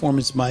live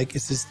performance mic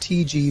is this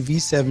TG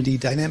V70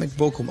 dynamic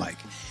vocal mic.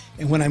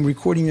 And when I'm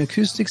recording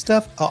acoustic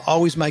stuff, I'll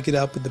always mic it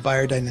up with the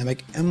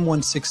Beyerdynamic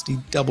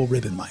M160 double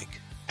ribbon mic.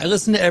 I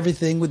listen to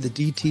everything with the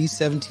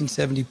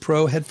DT1770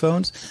 Pro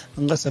headphones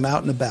unless I'm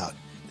out and about.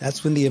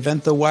 That's when the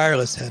Eventho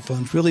wireless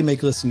headphones really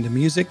make listening to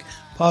music,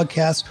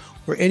 podcasts,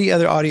 or any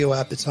other audio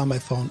app that's on my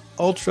phone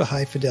ultra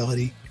high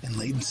fidelity and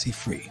latency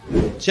free.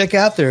 Check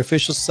out their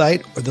official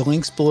site or the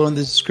links below in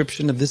the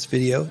description of this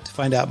video to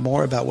find out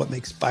more about what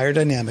makes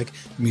Beyerdynamic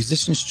the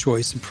musician's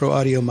choice in pro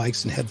audio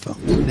mics and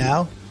headphones.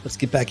 Now, let's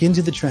get back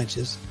into the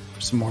trenches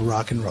for some more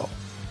rock and roll.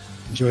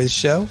 Enjoy the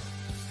show.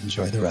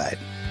 Enjoy the ride.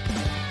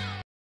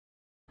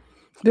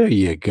 There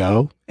you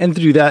go. And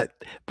through that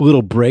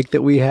little break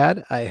that we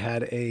had, I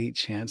had a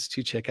chance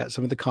to check out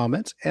some of the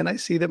comments, and I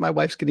see that my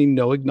wife's getting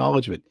no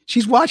acknowledgement.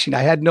 She's watching.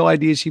 I had no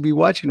idea she'd be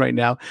watching right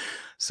now.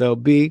 So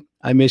B,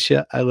 I miss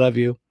you. I love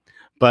you.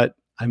 But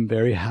I'm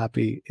very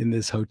happy in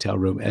this hotel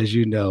room. As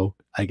you know,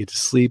 I get to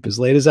sleep as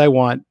late as I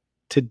want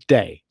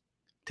today.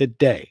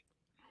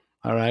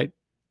 All right.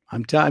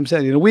 I'm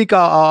saying in a week,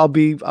 I'll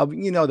be,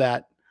 you know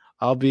that.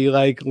 I'll be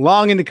like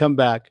longing to come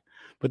back.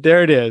 But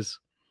there it is.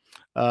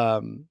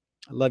 I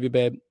love you,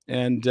 babe.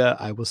 And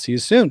I will see you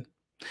soon.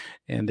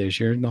 And there's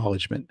your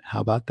acknowledgement. How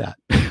about that?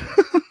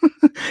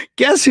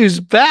 Guess who's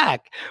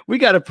back? We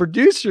got a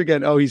producer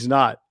again. Oh, he's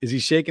not. Is he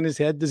shaking his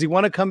head? Does he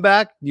want to come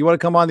back? Do you want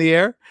to come on the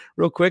air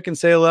real quick and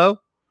say hello?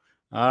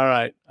 All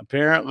right.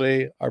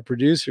 Apparently, our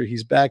producer,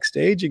 he's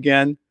backstage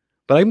again.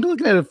 But I'm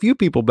looking at a few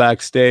people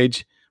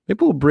backstage.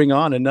 Maybe we'll bring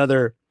on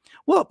another,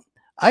 well,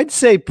 I'd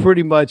say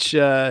pretty much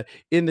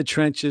in the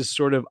trenches,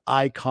 sort of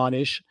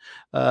iconish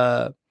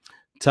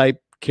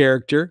type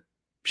character.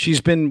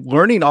 She's been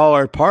learning all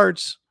our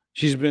parts.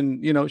 She's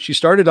been, she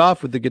started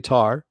off with the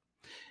guitar,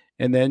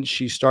 and then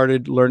she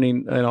started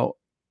learning,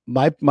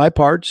 my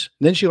parts.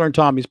 And then she learned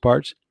Tommy's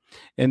parts.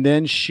 And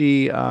then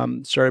she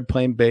started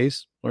playing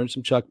bass, learned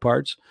some Chuck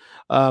parts.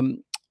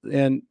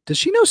 And does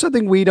she know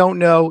something we don't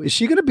know? Is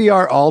she going to be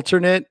our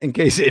alternate in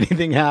case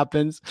anything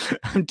happens?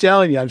 I'm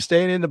telling you, I'm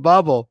staying in the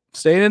bubble,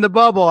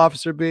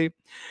 Officer B.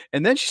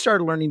 And then she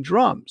started learning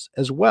drums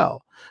as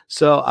well.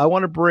 So I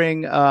want to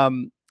bring,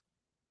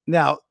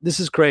 now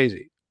this is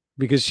crazy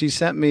because she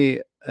sent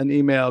me an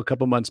email a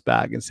couple months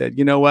back and said,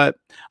 you know what?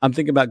 I'm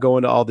thinking about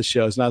going to all the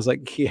shows. And I was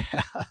like,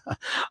 yeah,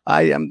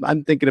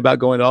 I'm thinking about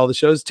going to all the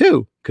shows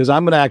too, because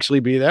I'm going to actually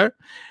be there.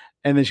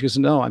 And then she goes,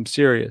 no, I'm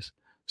serious.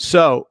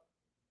 So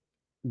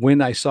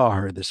when I saw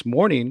her this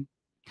morning,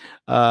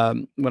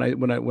 when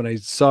I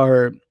saw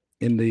her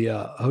in the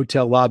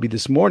hotel lobby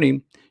this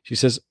morning, she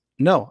says,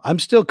 no, I'm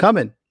still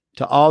coming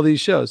to all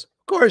these shows.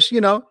 Of course,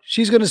 you know,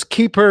 she's going to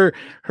keep her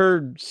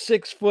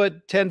 6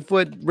 foot, 10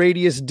 foot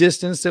radius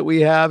distance that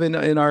we have in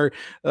our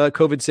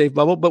COVID safe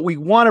bubble. But we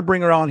want to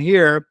bring her on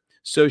here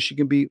so she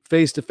can be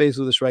face to face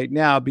with us right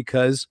now,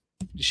 because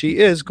she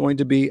is going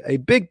to be a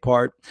big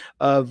part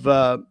of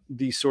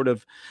the sort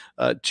of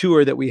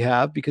tour that we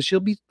have, because she'll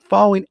be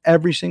following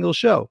every single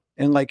show.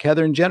 And like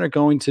Heather and Jen are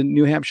going to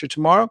New Hampshire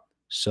tomorrow,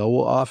 so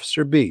will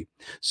Officer B.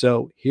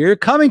 So here,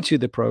 coming to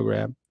the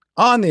program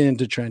on the In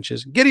the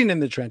Trenches, getting in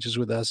the trenches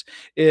with us,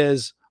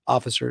 is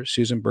Officer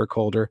Susan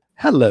Burkholder.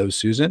 Hello,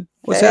 Susan.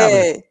 What's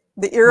happening?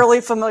 The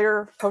eerily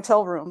familiar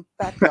hotel room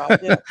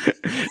backdrop. Yeah.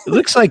 It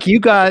looks like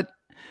you got,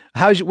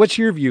 what's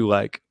your view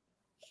like?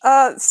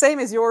 Same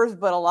as yours,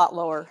 but a lot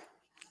lower.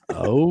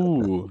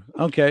 Oh,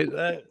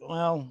 okay.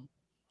 Well,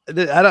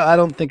 I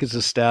don't think it's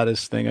a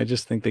status thing. I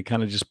just think they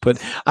kind of just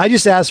I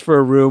just asked for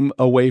a room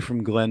away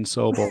from Glenn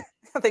Sobel.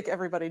 I think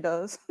everybody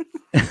does.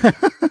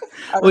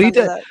 Well, he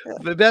does,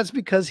 but that's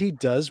because he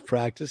does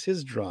practice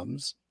his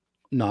drums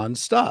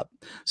nonstop.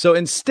 So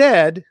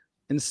instead,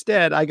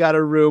 I got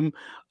a room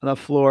on a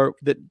floor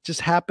that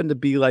just happened to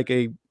be like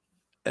a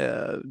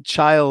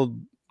child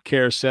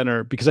care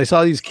center, because I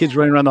saw these kids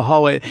running around the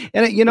hallway.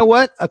 And you know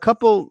what? A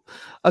couple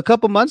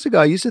months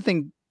ago, I used to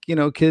think, you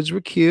know, kids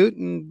were cute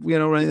and, you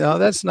know, running, oh,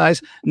 that's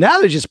nice. Now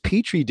they're just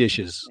petri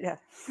dishes. Yeah.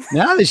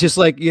 Now it's just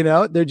like, you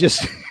know, they're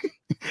just,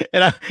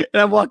 and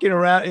I'm walking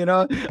around, you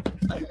know,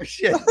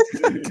 shit.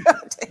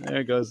 There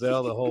it goes. The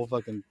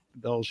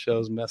whole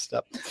show's messed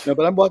up. No,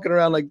 but I'm walking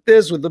around like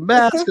this with the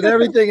mask and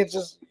everything. It's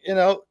just, you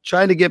know,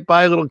 trying to get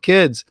by little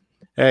kids.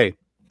 Hey,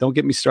 don't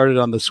get me started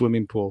on the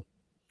swimming pool,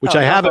 which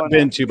I haven't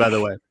been to, by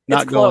the way.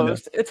 Not going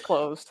to. It's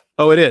closed.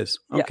 Oh, it is?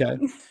 Okay.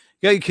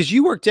 Yeah, because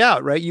you worked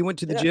out, right? You went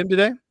to the gym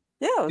today?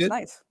 Yeah, it was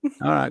nice.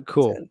 All right,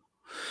 cool.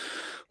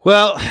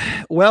 Well,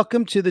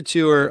 welcome to the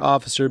tour,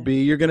 Officer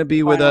B. You're going to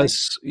be with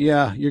us.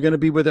 Yeah, you're going to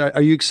be with us.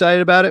 Are you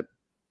excited about it?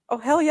 Oh,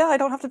 hell yeah. I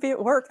don't have to be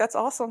at work. That's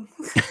awesome.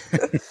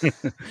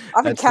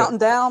 I've been counting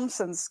down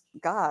since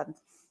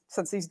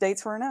these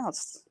dates were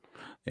announced.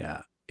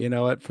 Yeah. You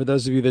know what? For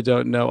those of you that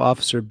don't know,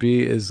 Officer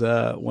B is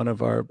one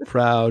of our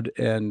proud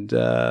and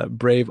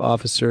brave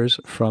officers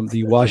from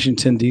the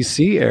Washington,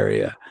 D.C.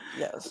 area.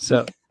 Yes.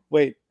 So,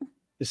 wait,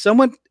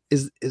 someone's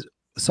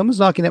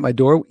knocking at my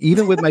door,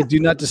 even with my Do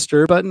Not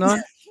Disturb button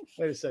on?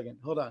 Wait a second.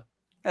 Hold on.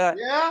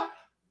 Yeah?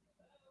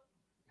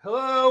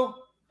 Hello?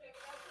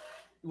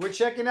 We're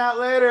checking out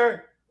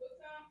later.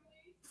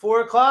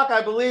 4 o'clock,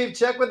 I believe.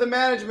 Check with the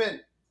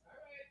management.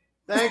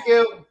 Thank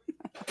you.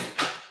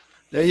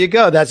 There you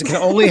go. That can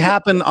only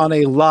happen on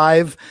a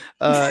live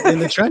In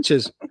the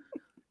Trenches,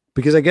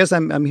 because I guess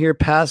I'm here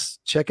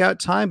past checkout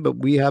time, but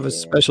we have a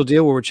special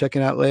deal where we're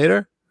checking out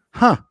later.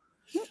 Huh.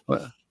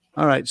 Well,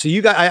 all right. So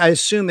you got, I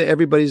assume that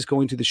everybody's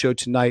going to the show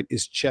tonight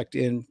is checked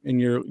in, and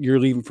you're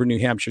leaving for New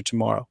Hampshire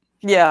tomorrow.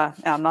 Yeah,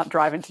 I'm not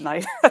driving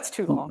tonight. That's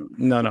too long.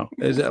 No.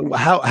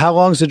 How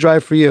long is the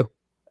drive for you?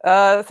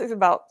 I think it's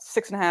about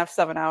 6.5,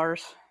 7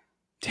 hours.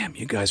 Damn,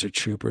 you guys are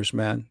troopers,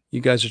 man. You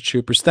guys are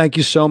troopers. Thank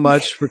you so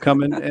much for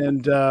coming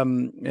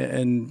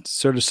and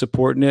sort of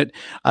supporting it.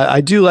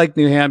 I do like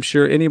New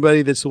Hampshire.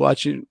 Anybody that's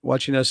watching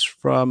us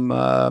from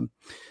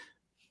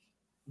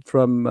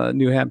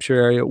New Hampshire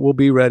area, we'll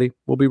be ready.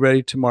 We'll be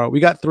ready tomorrow. We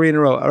got 3 in a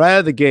row. Right out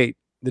of the gate,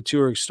 the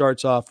tour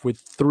starts off with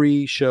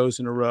 3 shows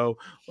in a row.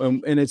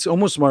 And it's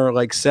almost more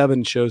like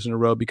 7 shows in a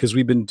row, because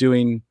we've been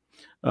doing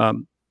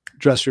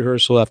dress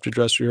rehearsal after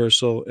dress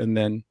rehearsal and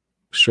then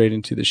straight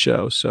into the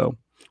show. So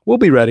we'll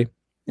be ready,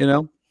 you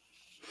know.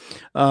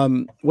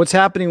 What's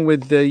happening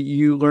with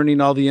you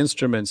learning all the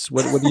instruments?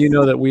 What do you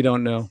know that we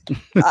don't know?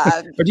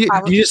 Or do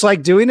you just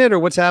like doing it, or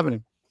what's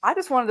happening? I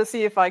just wanted to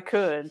see if I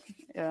could.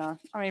 Yeah.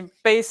 I mean,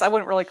 bass, I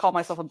wouldn't really call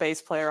myself a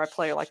bass player. I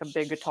play like a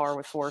big guitar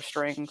with 4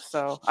 strings,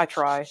 so I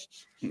try.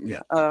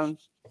 Yeah.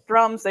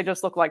 Drums, they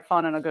just look like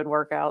fun and a good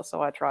workout,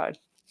 so I tried.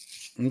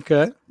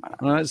 Okay.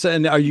 All right. So,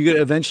 and are you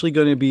eventually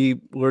going to be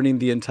learning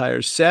the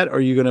entire set, or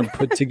are you going to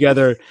put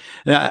together?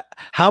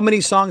 How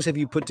many songs have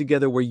you put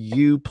together where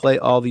you play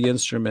all the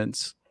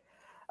instruments?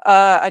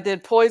 I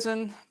did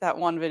Poison, that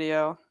one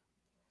video.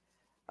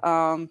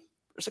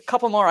 There's a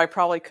couple more I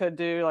probably could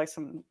do, like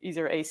some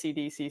easier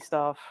AC/DC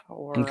stuff,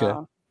 or. Okay.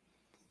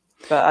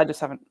 But I just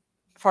haven't.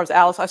 As far as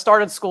Alice, I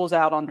started Schools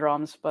Out on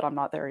drums, but I'm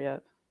not there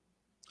yet.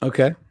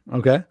 Okay.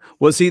 Okay.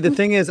 Well, see, the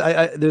thing is,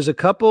 there's a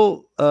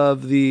couple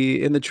of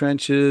the In the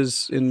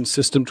Trenches in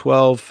System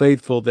 12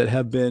 faithful that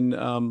have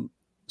been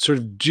sort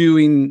of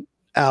doing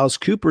Alice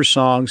Cooper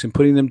songs and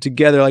putting them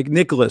together, like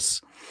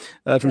Nicholas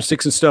from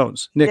Sticks and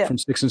Stones. Nick from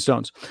Sticks and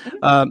Stones.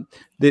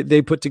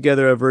 They put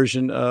together a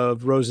version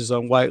of Roses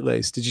on White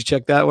Lace. Did you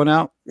check that one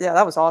out? Yeah,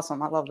 that was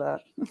awesome. I love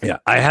that. Yeah,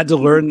 I had to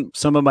learn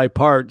some of my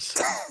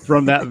parts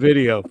from that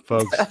video,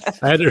 folks.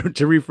 I had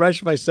to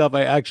refresh myself.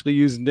 I actually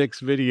used Nick's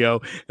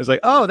video. It's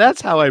like, oh,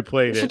 that's how I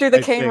played it. You should do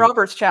the Kane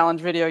Roberts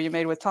challenge video you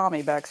made with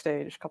Tommy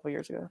backstage a couple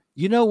years ago.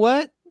 You know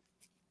what?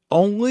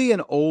 Only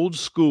an old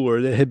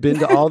schooler that had been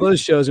to all those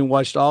shows and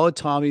watched all of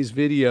Tommy's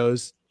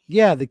videos.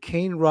 Yeah, the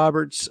Kane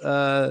Roberts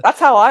that's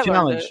how I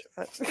challenge.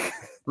 Learned it.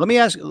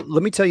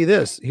 Let me tell you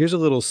this. Here's a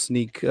little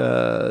sneak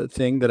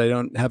thing that I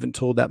haven't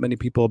told that many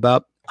people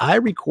about. I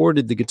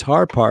recorded the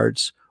guitar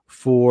parts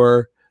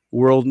for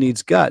World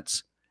Needs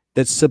Guts.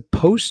 That's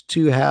supposed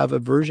to have a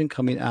version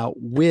coming out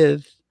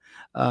with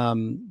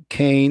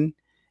Kane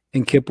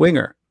and Kip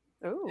Winger.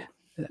 Ooh.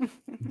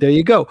 There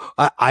you go.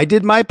 I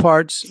did my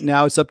parts.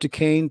 Now it's up to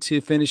Kane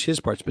to finish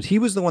his parts, but he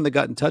was the one that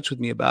got in touch with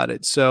me about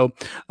it. So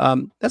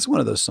that's one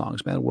of those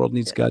songs, man. World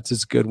Needs Guts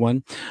is a good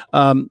one.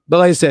 But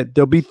like I said,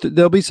 there'll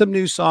be some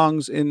new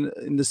songs in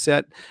the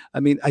set.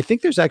 I mean, I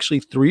think there's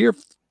actually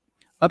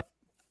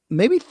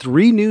maybe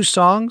three new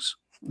songs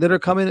that are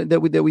coming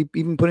that we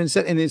even put in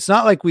set. And it's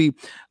not like we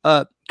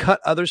cut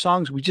other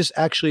songs. We just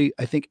actually,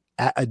 I think,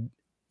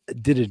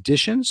 did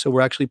additions. So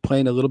we're actually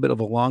playing a little bit of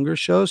a longer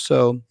show.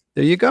 So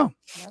there you go.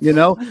 You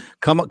know,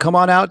 come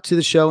on out to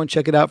the show and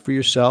check it out for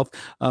yourself.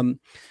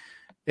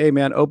 Hey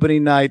man,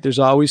 opening night, there's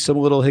always some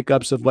little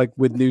hiccups of like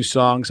with new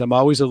songs. I'm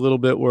always a little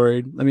bit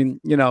worried. I mean,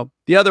 you know,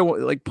 the other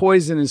one, like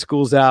Poison and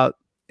School's Out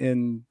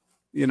and,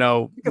 you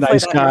know,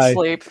 Nice Guy.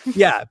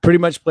 Yeah, pretty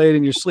much play it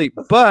in your sleep.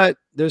 But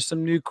there's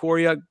some new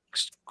choreography.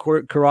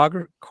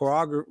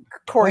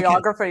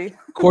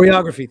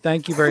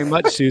 Thank you very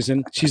much,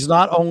 Susan. She's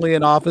not only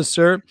an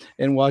officer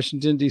in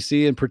Washington,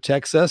 D.C. and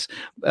protects us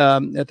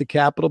at the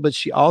Capitol, but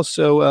she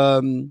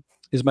also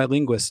is my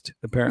linguist,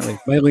 apparently,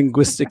 my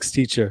linguistics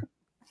teacher.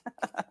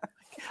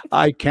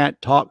 I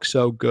can't talk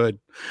so good.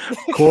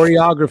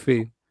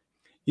 Choreography.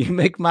 You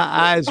make my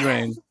eyes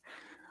ring.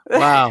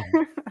 Wow.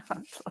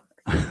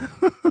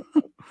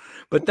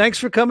 But thanks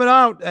for coming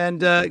out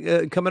and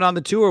coming on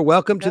the tour.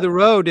 Welcome to the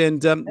road,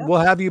 and we'll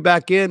have you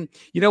back in.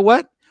 You know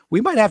what?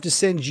 We might have to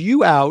send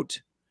you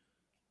out.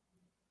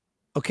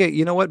 Okay,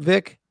 you know what,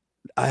 Vic?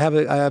 I have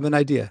an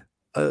idea.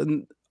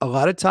 A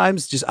lot of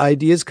times, just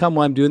ideas come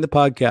while I'm doing the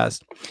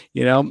podcast.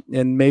 You know,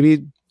 and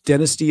maybe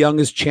Dennis DeYoung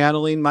is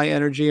channeling my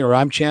energy, or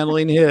I'm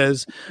channeling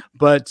his.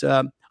 But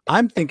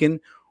I'm thinking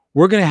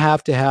we're going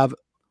to have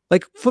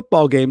like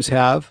football games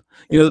have.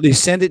 You know, they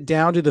send it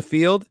down to the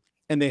field.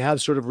 And they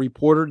have sort of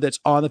reporter that's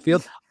on the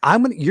field.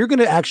 You're going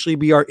to actually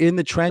be our in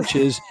the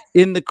trenches,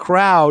 in the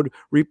crowd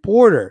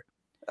reporter.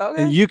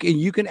 Okay. And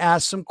you can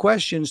ask some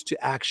questions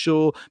to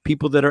actual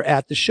people that are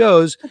at the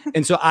shows.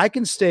 And so I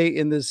can stay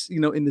in this, you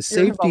know, in the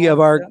safety of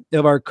our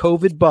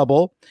COVID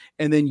bubble.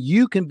 And then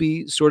you can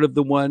be sort of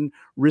the one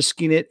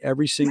risking it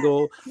every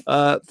single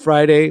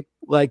Friday,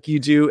 like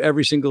you do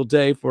every single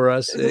day for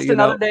us. It's just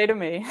another day to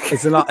me.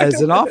 As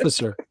an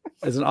officer.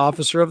 As an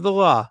officer of the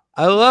law.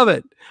 I love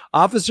it.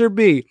 Officer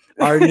B,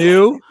 our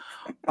new,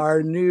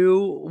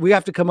 we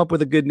have to come up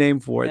with a good name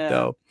for it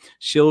though.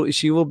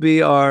 She will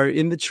be our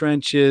in the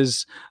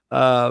trenches,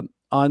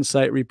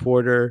 on-site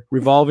reporter,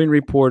 revolving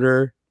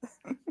reporter.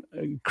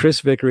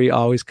 Chris Vickery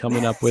always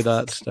coming up with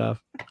that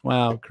stuff.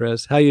 Wow,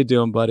 Chris, how you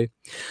doing, buddy?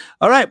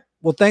 All right.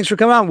 Well, thanks for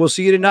coming on. We'll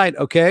see you tonight.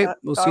 Okay.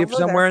 We'll see you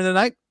somewhere in the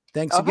night.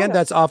 Thanks again.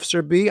 That's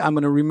Officer B. I'm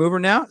going to remove her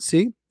now.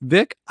 See,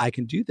 Vic, I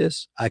can do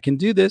this. I can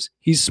do this.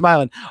 He's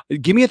smiling.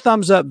 Give me a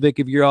thumbs up, Vic,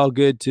 if you're all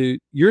good to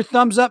your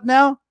thumbs up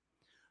now.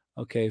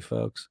 Okay,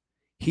 folks.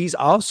 He's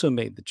also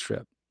made the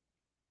trip.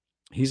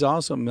 He's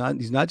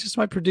not just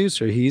my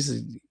producer.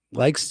 He's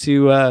likes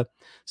to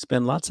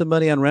spend lots of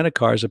money on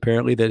rent-a-cars,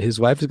 apparently, that his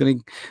wife is going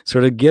to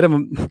sort of get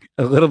him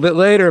a little bit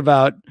later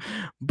about.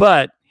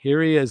 But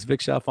here he is,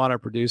 Vic Chalfant, our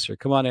producer.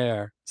 Come on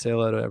air. Say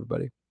hello to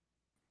everybody.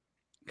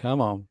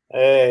 Come on.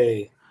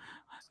 Hey.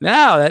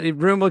 Now that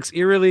room looks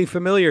eerily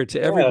familiar to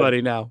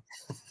everybody now.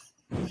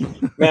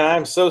 Man,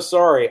 I'm so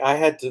sorry.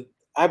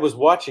 I was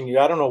watching you.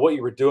 I don't know what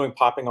you were doing,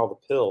 popping all the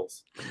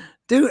pills.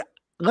 Dude,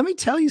 let me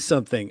tell you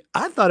something.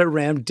 I thought it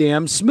ran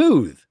damn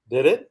smooth.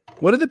 Did it?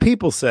 What do the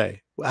people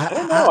say? I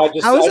don't know.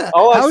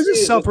 How is it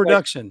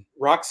self-production? Like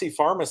Roxy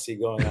Pharmacy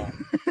going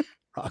on.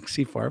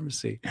 Roxy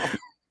Pharmacy. I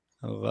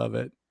love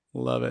it.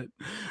 Love it.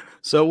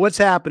 So what's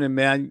happening,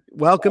 man?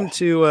 Welcome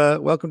to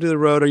the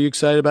road. Are you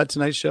excited about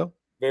tonight's show?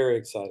 Very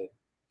excited.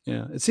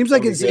 Yeah. It seems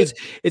like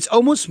it's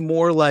almost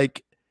more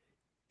like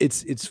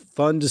it's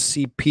fun to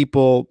see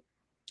people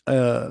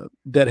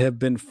that have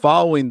been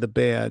following the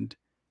band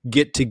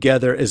get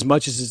together as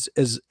much as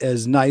it's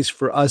as nice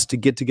for us to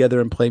get together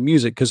and play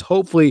music, because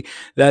hopefully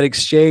that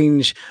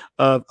exchange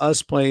of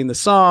us playing the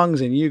songs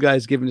and you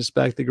guys giving us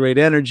back the great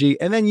energy,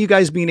 and then you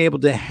guys being able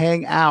to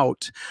hang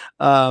out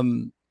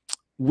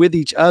with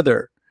each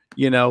other,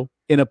 you know,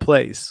 in a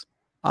place.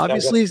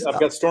 Obviously, I've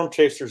got Storm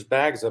Chasers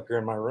bags up here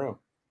in my room.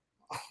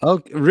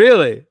 Oh,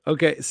 really?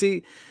 Okay.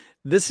 See,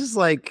 this is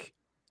like,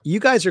 you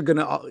guys are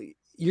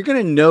you're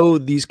gonna know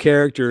these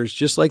characters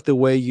just like the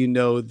way you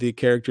know the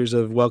characters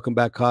of Welcome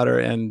Back,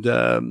 Kotter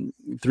and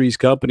Three's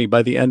Company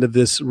by the end of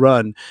this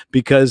run,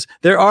 because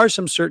there are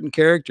some certain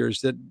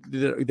characters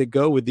that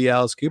go with the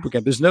Alice Cooper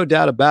camp. There's no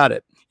doubt about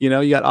it. You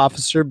know, you got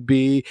Officer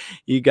B,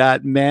 you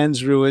got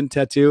Man's Ruin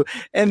Tattoo,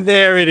 and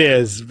there it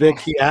is.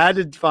 Vic, you had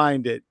to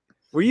find it.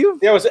 Were you?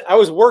 Yeah, I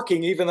was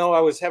working even though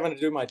I was having to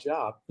do my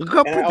job.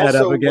 Go and put I that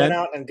also up again. went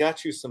out and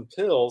got you some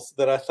pills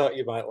that I thought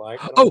you might like.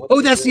 Oh,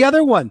 that's the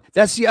other one.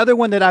 That's the other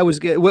one that I was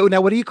getting.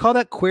 Now, what do you call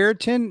that?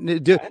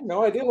 Quercetin? I have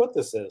no idea what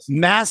this is.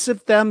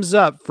 Massive thumbs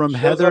up from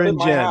Heather and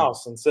Jen. My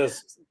house and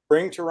says,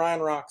 "Bring to Ryan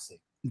Roxie."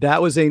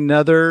 That was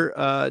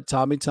another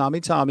Tommy.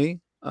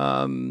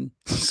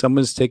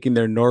 Someone's taking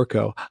their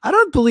Norco. I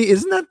don't believe.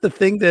 Isn't that the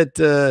thing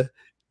that?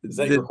 Is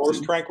that your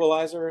horse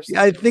tranquilizer or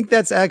something? I think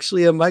that's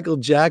actually a Michael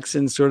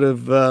Jackson sort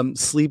of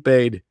sleep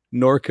aid,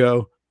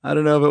 Norco. I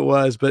don't know if it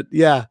was, but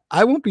yeah,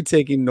 I won't be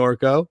taking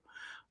Norco.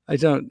 I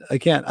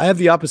can't. I have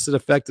the opposite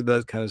effect of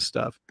that kind of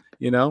stuff,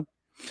 you know?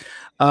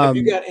 Have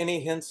you got any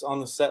hints on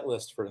the set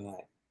list for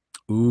tonight?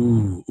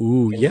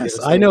 Ooh,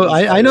 yes. I know.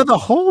 I know the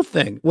whole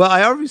thing. Well,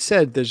 I already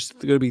said there's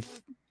going to be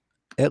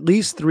at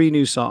least 3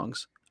 new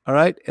songs. All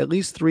right. At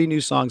least 3 new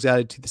songs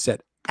added to the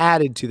set.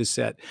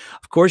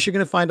 Of course, you're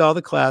going to find all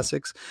the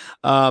classics.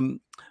 The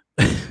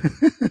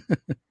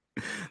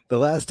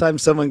last time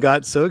someone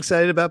got so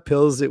excited about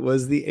pills, it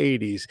was the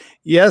 80s.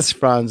 Yes,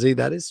 Franzi,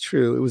 that is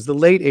true. It was the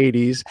late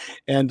 80s.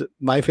 And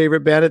my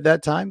favorite band at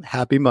that time,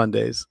 Happy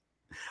Mondays.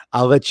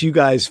 I'll let you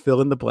guys fill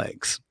in the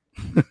blanks.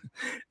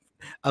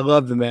 I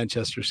love the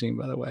Manchester scene,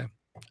 by the way.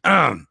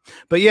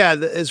 But yeah,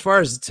 as far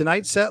as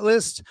tonight's set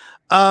list,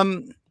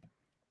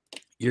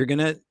 you're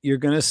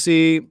gonna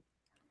see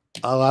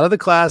a lot of the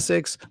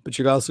classics, but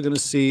you're also going to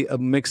see a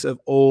mix of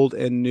old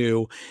and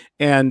new.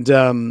 And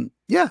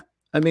yeah,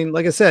 I mean,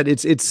 like I said,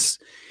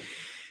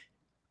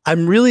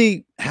 I'm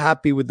really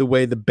happy with the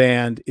way the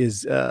band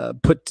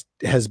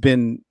has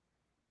been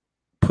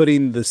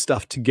putting the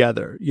stuff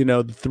together. You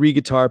know, the 3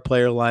 guitar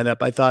player lineup.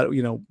 I thought,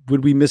 you know,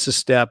 would we miss a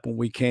step when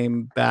we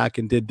came back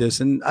and did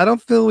this? And I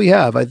don't feel we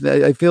have.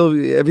 I feel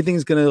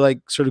everything's going to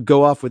like sort of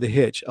go off with a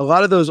hitch. A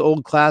lot of those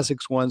old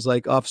classics ones,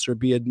 like Officer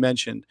B had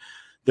mentioned,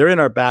 they're in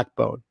our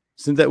backbone.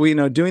 Since that we, you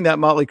know, doing that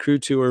Motley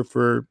Crue tour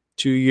for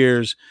 2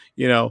 years,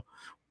 you know,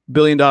 $1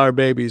 billion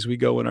babies, we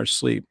go in our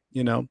sleep,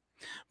 you know.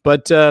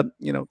 But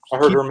you know, I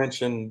heard her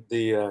mention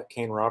the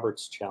Kane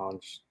Roberts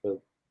challenge.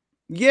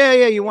 Yeah,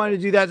 you wanted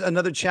to do that,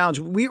 another challenge.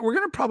 We're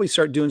gonna probably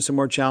start doing some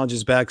more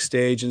challenges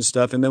backstage and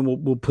stuff, and then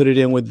we'll put it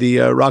in with the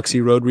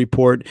Roxy Road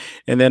Report,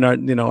 and then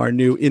our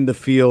new In the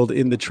Field,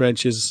 In the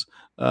Trenches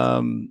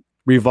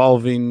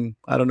revolving.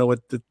 I don't know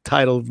what the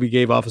title we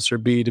gave Officer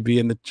B to be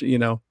in the, you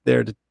know,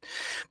 there to,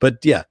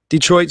 but yeah,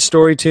 Detroit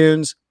story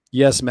tunes.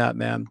 Yes, Matt,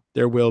 man,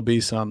 there will be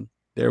some.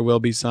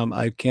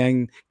 I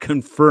can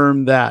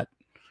confirm that.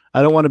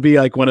 I don't want to be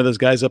like one of those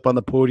guys up on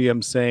the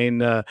podium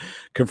saying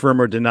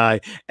confirm or deny.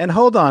 And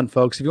hold on,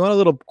 folks, if you want a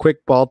little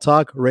quick ball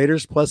talk,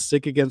 Raiders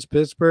 +6 against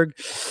Pittsburgh.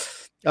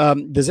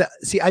 Does that,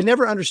 see, I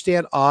never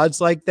understand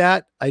odds like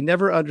that. Look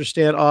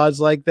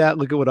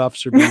at what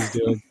Officer B is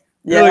doing.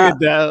 Yeah. Look at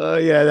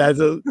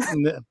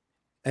that.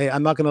 Hey,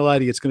 I'm not going to lie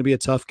to you. It's going to be a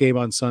tough game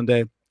on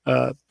Sunday.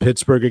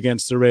 Pittsburgh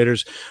against the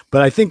Raiders,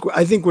 but I think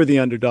we're the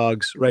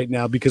underdogs right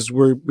now because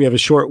we have a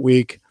short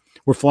week.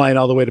 We're flying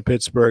all the way to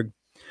Pittsburgh.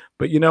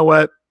 But you know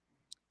what?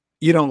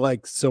 You don't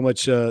like so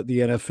much the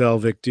NFL,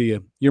 Vic, do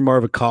you? You're more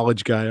of a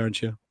college guy,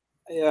 aren't you?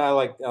 Yeah, I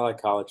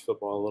like college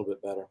football a little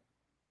bit better.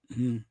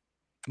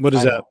 Mm-hmm. What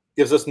is that?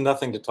 Gives us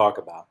nothing to talk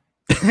about.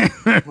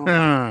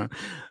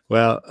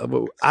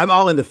 Well, I'm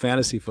all into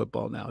fantasy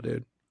football now,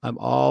 dude. I'm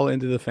all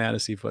into the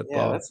fantasy football.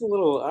 Yeah, that's a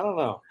little, I don't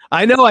know.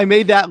 I know I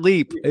made that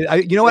leap.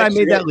 I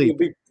made that leap.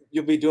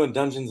 You'll be doing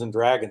Dungeons and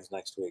Dragons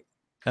next week.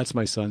 That's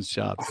my son's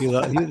job. That's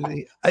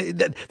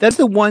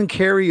the one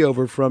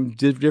carryover from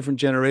different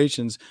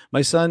generations.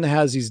 My son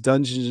has these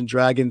Dungeons and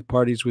Dragons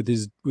parties with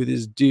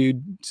his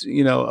dude,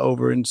 you know,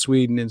 over in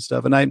Sweden and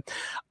stuff. And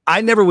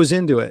I never was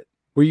into it.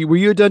 Were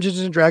you a Dungeons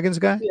and Dragons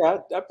guy? Yeah,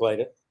 I played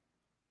it.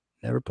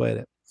 Never played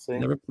it. See?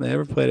 Never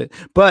played it.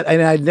 But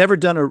I'd never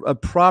done a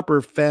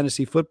proper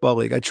fantasy football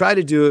league. I tried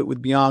to do it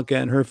with Bianca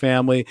and her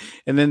family,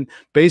 and then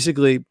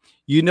basically,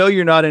 you know,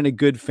 you're not in a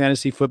good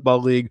fantasy football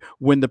league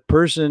when the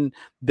person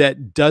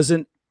that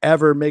doesn't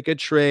ever make a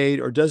trade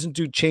or doesn't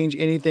change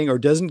anything or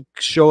doesn't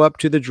show up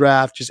to the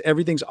draft, just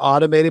everything's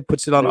automated,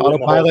 puts it on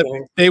autopilot,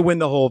 they win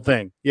the whole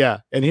thing. Yeah.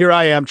 And here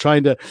I am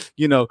trying to,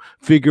 you know,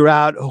 figure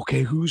out,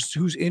 okay,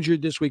 who's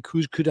injured this week?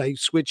 Who could I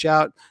switch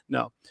out?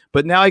 No.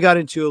 But now I got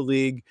into a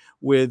league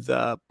with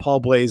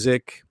Paul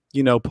Blazik,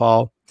 you know,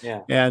 Paul,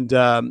 yeah, and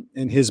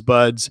his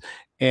buds.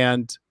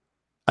 And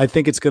I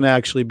think it's going to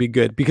actually be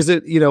good because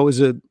it, you know, it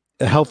was a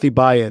healthy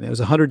buy-in. It was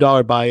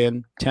 $100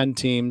 buy-in, 10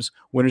 teams,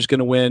 winner's going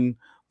to win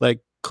like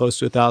close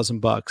to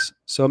 $1,000.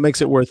 So it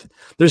makes it worth,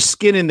 there's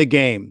skin in the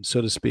game,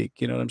 so to speak.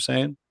 You know what I'm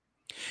saying?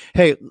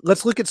 Hey,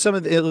 let's look at some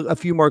of a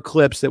few more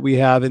clips that we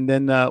have, and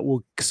then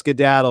we'll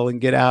skedaddle and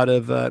get out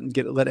of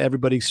let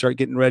everybody start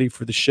getting ready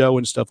for the show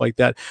and stuff like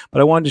that. But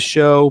I wanted to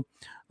show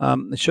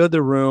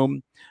the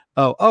room.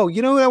 Oh,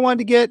 you know what I wanted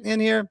to get in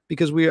here,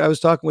 because I was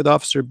talking with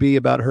Officer B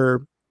about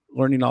her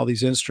learning all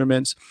these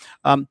instruments.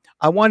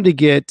 I wanted to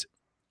get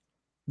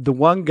the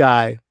one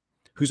guy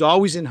who's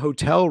always in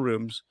hotel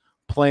rooms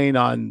playing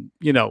on,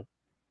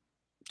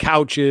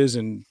 couches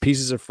and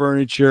pieces of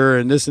furniture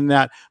and this and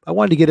that. I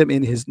wanted to get him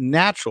in his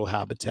natural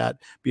habitat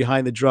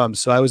behind the drums.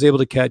 So I was able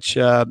to catch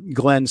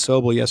Glenn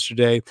Sobel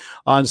yesterday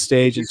on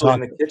stage and talk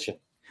in the kitchen.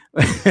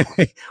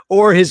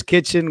 or his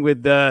kitchen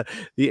with the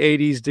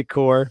 80s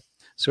decor,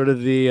 sort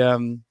of the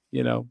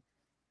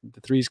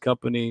the Three's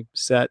Company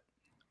set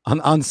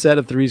on set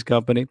of Three's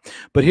Company.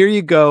 But here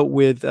you go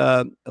with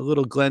a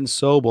little Glenn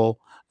Sobel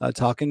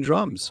talking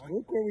drums.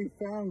 Look where we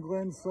found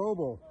Glenn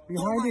Sobel,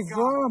 behind his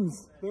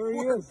drums. There he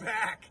is.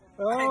 Back.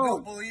 Oh, I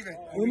don't believe it.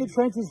 In the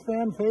Trenches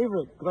fan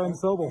favorite, Glenn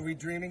Sobel. Are we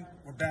dreaming?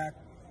 We're back.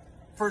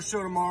 First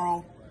show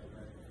tomorrow.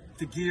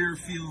 The gear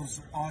feels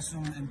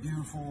awesome and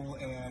beautiful,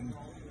 and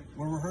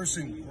we're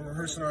rehearsing. We're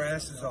rehearsing our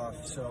asses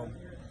off. So,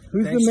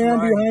 who's the man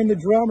behind the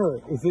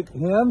drummer? Is it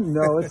him?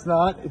 No, it's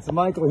not. It's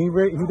Michael. He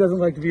doesn't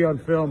like to be on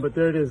film, but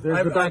there it is.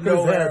 There's the back of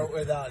his head.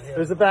 Without him.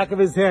 There's the back of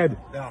his head.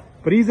 No.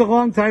 But he's a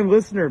long-time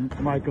listener,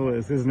 Michael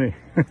is, isn't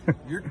he?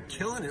 You're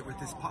killing it with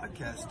this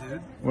podcast,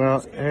 dude.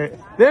 Well,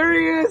 there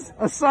he is.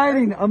 A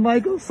sighting. A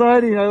Michael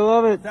sighting. I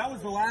love it. That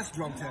was the last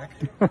drum tech.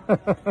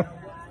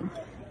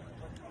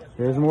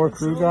 There's more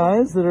crew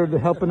guys that are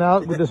helping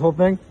out with this whole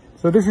thing.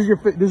 So this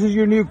is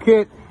your new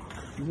kit.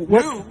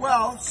 New?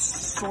 Well,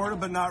 sort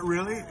of, but not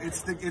really.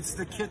 It's the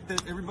kit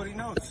that everybody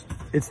knows.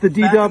 It's the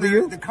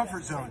DW? The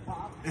comfort zone.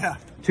 Yeah.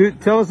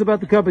 Tell us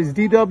about the companies.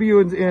 DW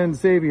and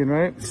Sabian,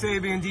 right?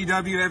 Sabian,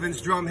 DW,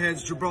 Evans,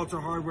 Drumheads, Gibraltar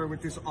Hardware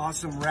with this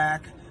awesome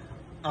rack.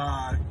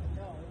 God,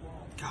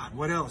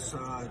 what else?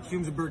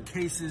 Humenberg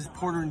cases,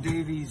 Porter and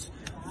Davies,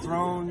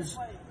 thrones.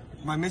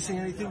 Am I missing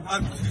anything?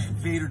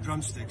 Vader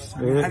drumsticks.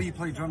 I mean, how do you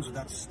play drums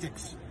without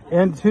sticks?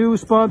 And who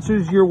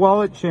sponsors your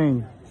wallet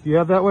chain? Do you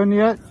have that one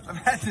yet? I've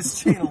had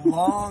this chain a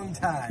long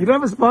time. You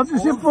don't have a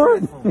sponsorship for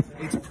it?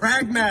 It's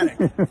pragmatic.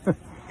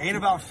 Ain't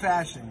about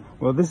fashion.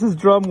 Well, this is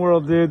Drum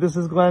World, dude. This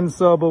is Glenn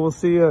Sobel. We'll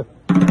see you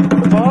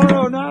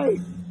tomorrow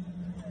night.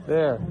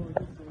 There.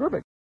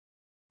 Perfect.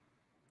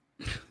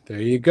 There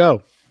you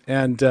go.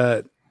 And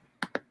that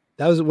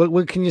was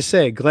what can you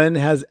say? Glenn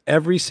has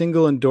every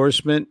single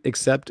endorsement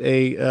except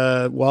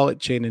a wallet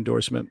chain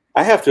endorsement.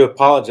 I have to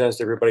apologize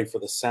to everybody for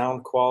the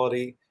sound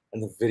quality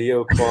and the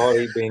video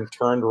quality being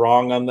turned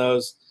wrong on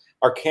those.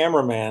 Our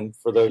cameraman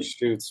for those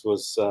shoots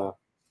was,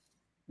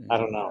 I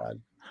don't know.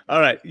 God. All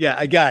right. Yeah,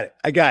 I got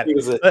it. He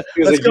was a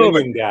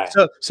union guy.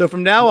 So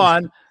from now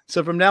on,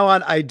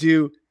 I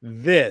do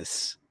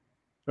this,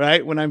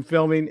 right? When I'm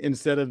filming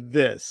instead of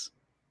this.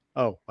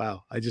 Oh,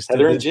 wow. I just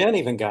Heather and Jen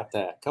even got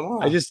that. Come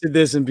on. I just did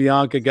this and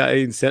Bianca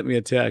sent me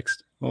a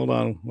text. Hold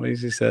on. What has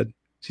she said?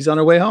 She's on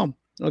her way home.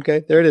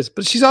 Okay, there it is.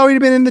 But she's already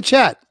been in the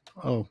chat.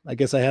 Oh, I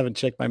guess I haven't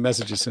checked my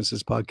messages since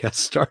this podcast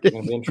started.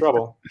 You're gonna be in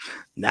trouble.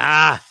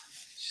 Nah,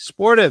 she's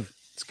supportive.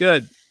 It's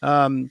good.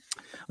 Like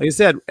I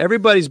said,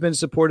 everybody's been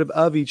supportive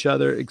of each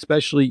other,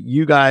 especially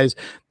you guys,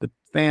 the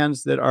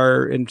fans that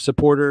are and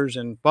supporters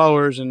and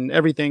followers and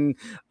everything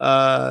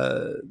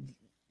that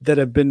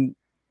have been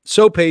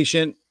so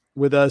patient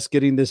with us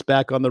getting this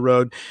back on the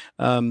road.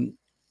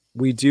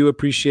 We do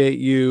appreciate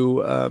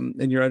you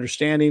and your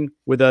understanding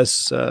with us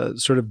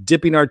sort of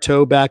dipping our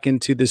toe back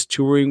into this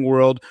touring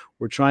world.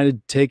 We're trying to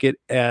take it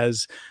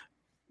as,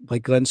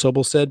 like Glenn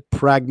Sobel said,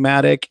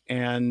 pragmatic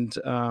and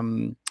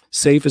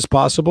safe as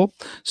possible.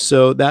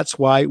 So that's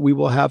why we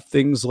will have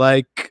things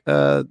like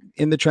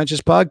In the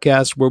Trenches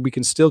podcast, where we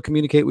can still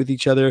communicate with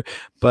each other,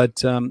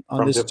 but on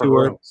from this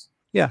tour, rooms.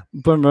 Yeah,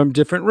 from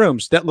different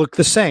rooms that look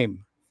the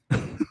same.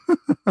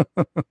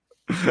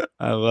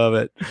 I love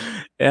it.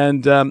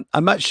 And I'm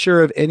not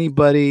sure if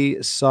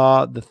anybody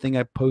saw the thing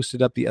I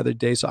posted up the other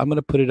day, so I'm going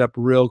to put it up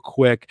real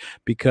quick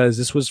because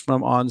this was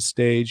from On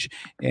Stage,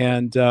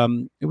 and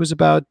it was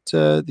about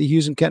the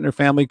Hughes and Kettner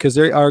family, because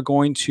there are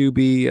going to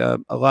be a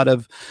lot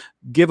of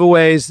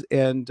giveaways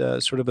and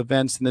sort of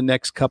events in the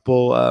next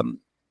couple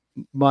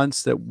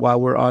months that while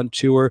we're on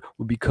tour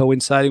will be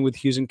coinciding with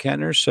Hughes and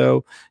Kettner.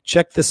 So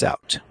check this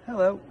out.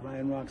 Hello,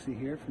 Ryan Roxie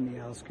here from the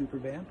Alice Cooper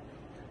Band.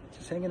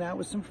 Just hanging out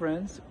with some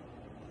friends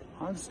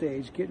on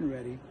stage, getting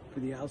ready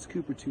for the Alice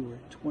Cooper Tour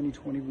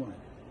 2021.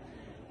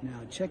 Now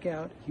check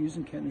out Hughes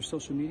and Kettner's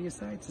social media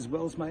sites as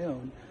well as my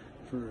own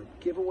for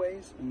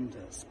giveaways and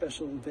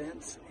special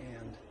events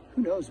and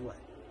who knows what.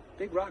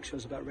 Big rock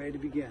show's about ready to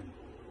begin.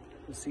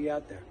 We'll see you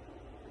out there.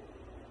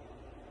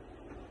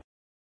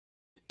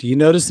 Do you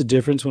notice the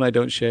difference when I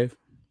don't shave?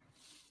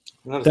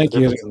 Thank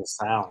you. In the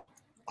sound.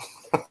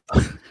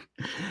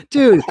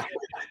 Dude.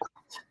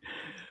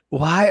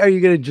 Why are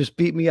you going to just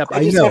beat me up?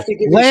 I know.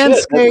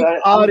 Landscape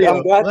audio.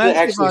 I'm glad to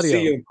actually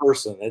see you in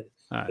person.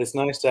 It's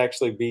nice to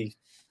actually be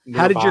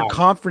How did your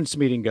conference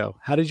meeting go?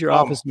 How did your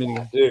office meeting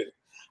go? Dude,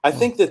 I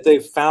think that they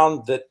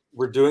found that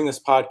we're doing this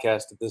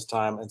podcast at this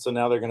time, and so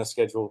now they're going to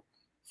schedule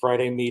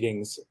Friday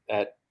meetings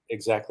at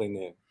exactly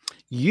noon.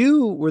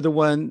 You were the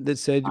one that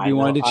said we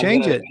wanted to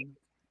change it.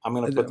 I'm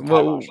going to put the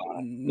kibosh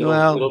on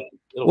it.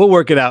 We'll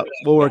work it out.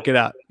 We'll work it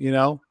out. You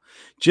know,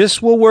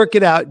 we'll work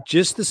it out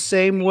just the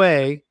same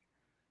way.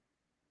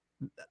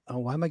 Oh,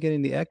 why am I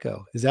getting the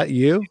echo? Is that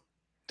you?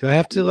 Do I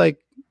have to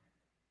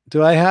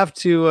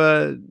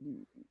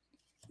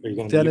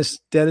Dennis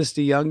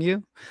DeYoung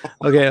you?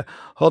 Okay,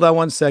 hold on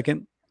one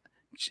second.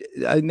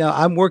 Now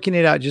I'm working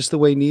it out just the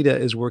way Nita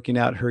is working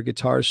out her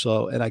guitar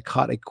solo, and I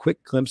caught a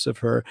quick glimpse of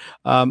her.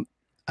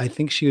 I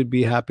think she would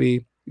be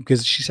happy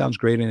because she sounds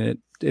great in it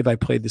if I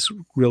played this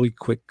really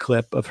quick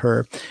clip of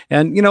her.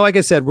 And, you know, like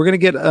I said, we're going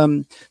to get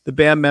the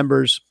band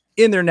members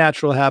in their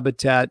natural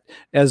habitat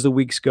as the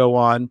weeks go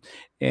on.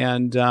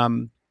 And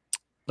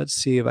let's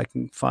see if I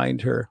can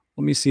find her.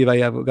 Let me see if I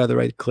have got the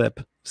right clip.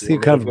 See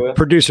what kind of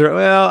producer.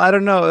 Well, I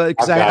don't know,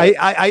 because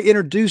I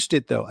introduced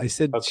it though. I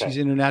said she's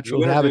in her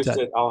natural habitat.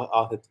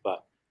 I'll hit the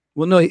button.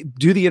 Well, no,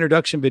 do the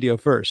introduction video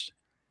first.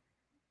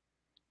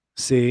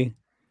 See.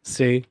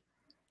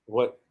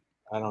 What?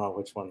 I don't know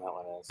which one that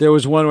one is. There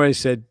was one where I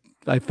said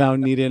I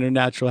found Nita in her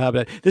natural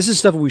habitat. This is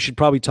stuff we should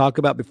probably talk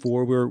about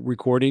before we're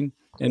recording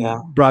and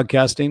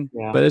broadcasting.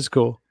 Yeah. But it's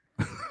cool.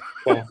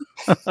 Okay.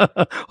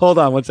 Hold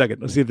on one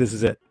second. Let's see if this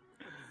is it.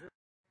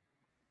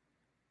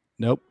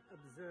 Nope.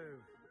 Observe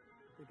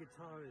the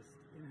guitarist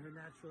in her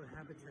natural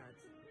habitat,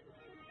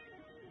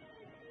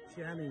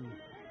 jamming.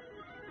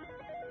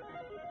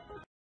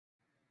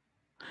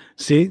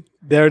 See,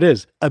 there it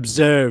is.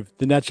 Observe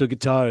the natural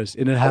guitarist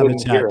in her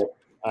habitat,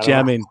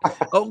 jamming.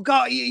 Oh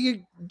God, you're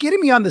getting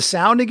me on the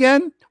sound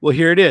again? Well,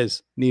 here it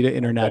is. Nita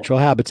in her natural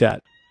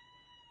habitat.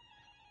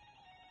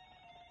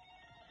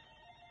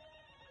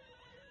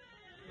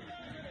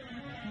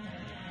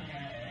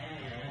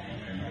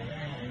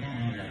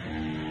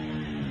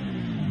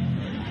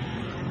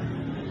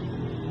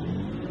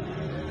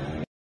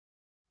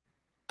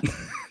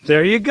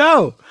 There you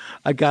go.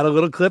 I got a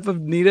little clip of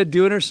Nita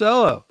doing her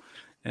solo.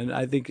 And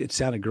I think it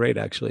sounded great,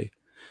 actually.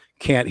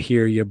 Can't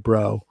hear you,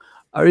 bro.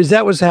 Or is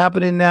that what's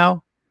happening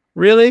now?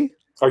 Really?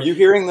 Are you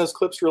hearing those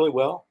clips really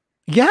well?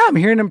 Yeah, I'm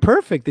hearing them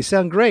perfect. They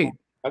sound great.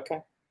 Okay.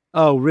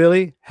 Oh,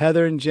 really?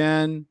 Heather and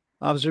Jen,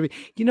 Officer B.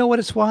 You know what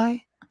it's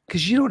why?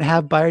 Because you don't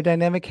have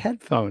Beyerdynamic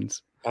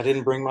headphones. I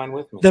didn't bring mine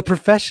with me. The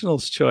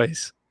professional's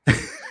choice.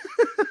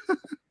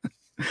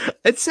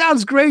 It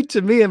sounds great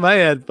to me in my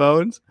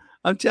headphones.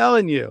 I'm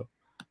telling you.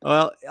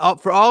 Well,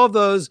 for all of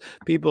those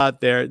people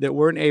out there that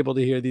weren't able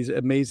to hear these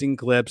amazing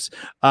clips,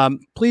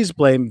 please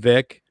blame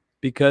Vic,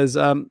 because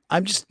I'm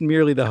just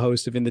merely the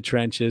host of In the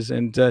Trenches.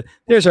 And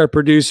there's our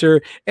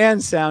producer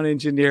and sound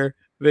engineer,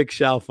 Vic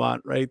Chalfant,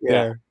 right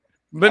there.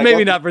 But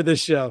maybe not for this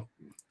show.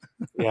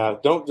 Yeah,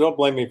 don't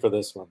blame me for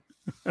this one.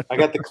 I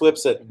got the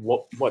clips at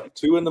what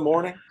 2 in the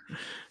morning?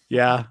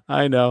 Yeah,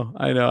 I know.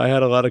 I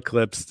had a lot of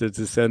clips to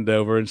send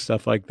over and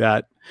stuff like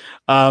that.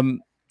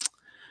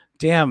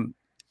 Damn.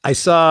 I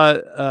saw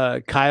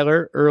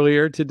Kyler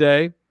earlier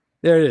today.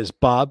 There it is.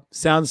 Bob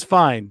sounds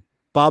fine.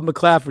 Bob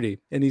McClafferty,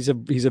 and he's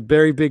a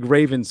very big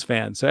Ravens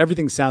fan, so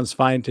everything sounds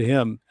fine to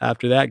him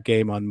after that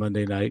game on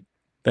Monday night.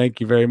 Thank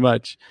you very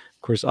much.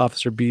 Of course,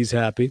 Officer B's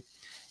happy.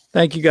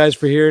 Thank you guys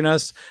for hearing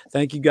us.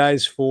 Thank you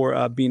guys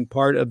for being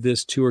part of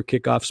this tour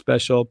kickoff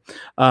special.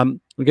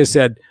 Like I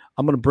said,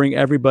 I'm going to bring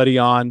everybody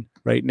on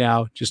right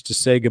now just to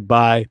say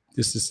goodbye.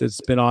 It's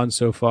been on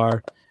so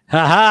far.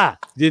 Ha!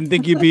 Didn't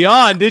think you'd be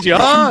on, did you?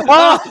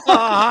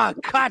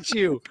 Caught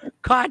you.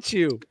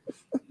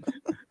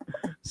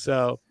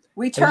 So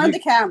we turned the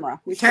camera.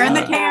 We turned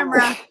the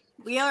camera.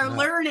 We are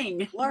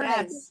learning.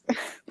 Yes.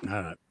 All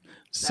right.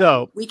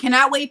 So we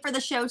cannot wait for the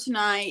show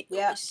tonight.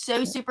 Yeah.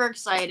 So super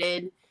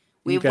excited.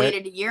 We've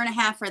waited 1.5 years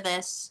for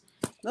this.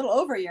 A little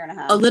over 1.5 years.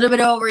 A little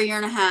bit over 1.5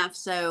 years.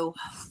 So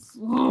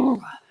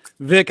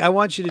Vic, I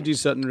want you to do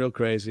something real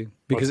crazy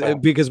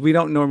because we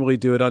don't normally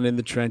do it on In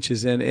the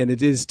Trenches, and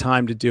it is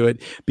time to do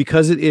it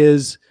because it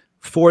is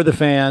for the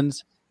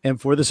fans and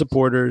for the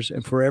supporters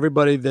and for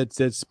everybody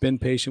that's been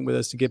patient with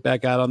us to get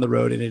back out on the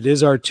road. And it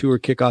is our tour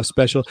kickoff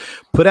special.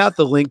 Put out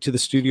the link to the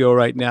studio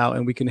right now,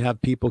 and we can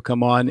have people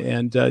come on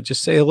and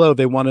just say hello.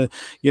 They want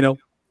to,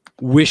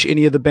 wish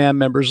any of the band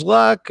members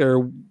luck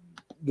or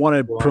want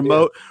to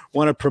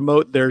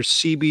promote their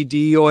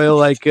CBD oil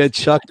like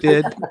Chuck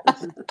did.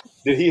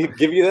 Did he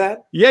give you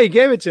that? Yeah, he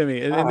gave it to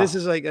me. And this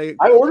is like I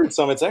ordered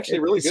some. It's actually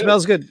really good. It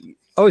smells good.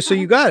 Oh, so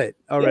you got it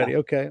already. Yeah.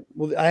 Okay.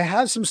 Well, I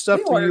have some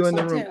stuff for you in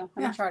the room.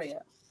 I haven't tried it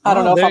yet. I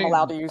don't know if I'm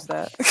allowed to use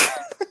that.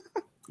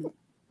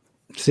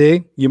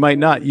 See, you might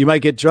not. You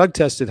might get drug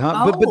tested, huh?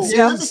 Oh, but the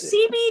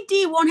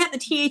CBD won't have the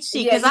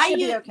THC because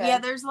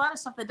there's a lot of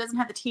stuff that doesn't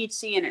have the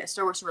THC in it. It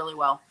still works really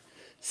well.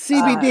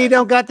 CBD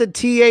don't got the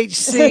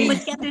THC.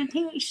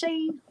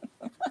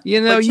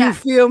 You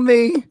feel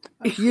me?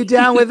 You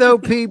down with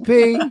OPP?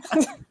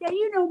 Yeah,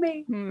 you know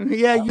me.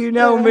 Yeah, you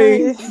know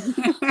me.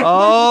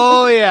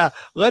 Oh yeah.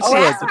 Let's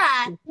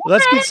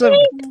get some.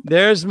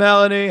 There's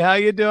Melanie. How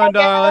you doing,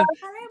 darling?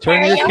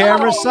 Turn your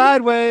camera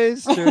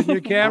sideways. Turn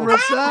your camera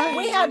sideways.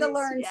 We had to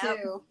learn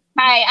too.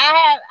 Hey,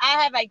 I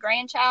have a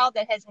grandchild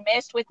that has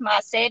messed with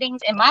my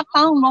settings, and my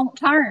phone won't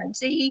turn.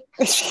 See,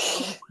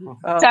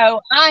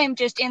 so I am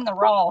just in the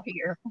raw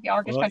here.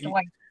 Y'all just have to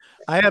wait.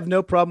 I have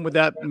no problem with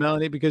that,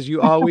 Melanie, because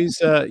you always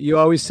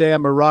say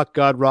I'm a rock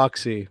god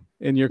Roxie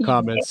in your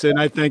comments, and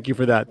I thank you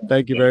for that.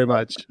 Thank you very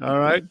much. All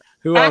right,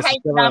 who else? I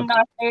hate that I'm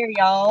not there,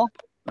 y'all.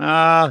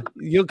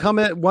 You'll come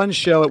at one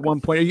show at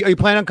one point. Are you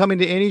planning on coming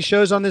to any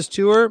shows on this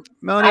tour,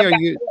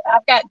 Melanie?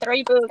 I've got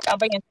 3 books. I'll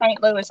be in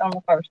St. Louis on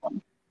the first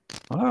one.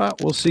 All right,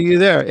 we'll see you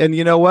there. And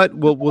you know what?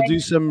 We'll do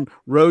some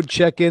road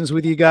check-ins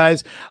with you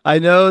guys. I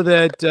know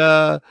that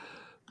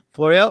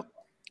Floriel,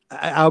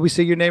 I always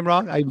say your name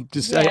wrong.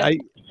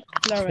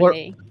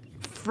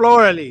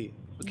 Florally.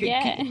 Okay.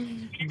 Yeah.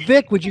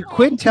 Vic, would you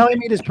quit telling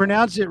me to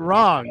pronounce it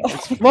wrong?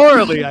 It's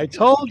Florally. I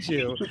told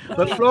you.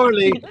 But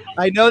Florally,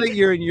 I know that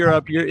you're in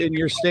Europe.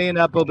 You're staying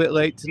up a little bit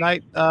late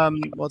tonight. Well,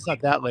 it's not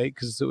that late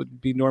because it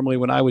would be normally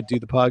when I would do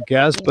the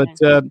podcast, but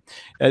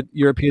at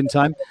European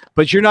time.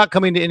 But you're not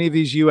coming to any of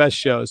these U.S.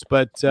 shows.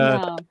 But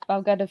no,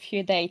 I've got a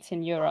few dates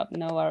in Europe.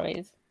 No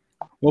worries.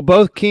 Well,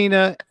 both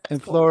Keena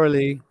and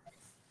Florally.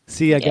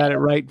 See, I got it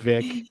right,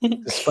 Vic,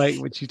 despite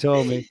what you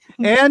told me.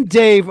 And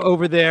Dave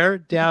over there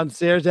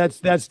downstairs.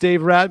 That's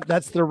Dave Rat.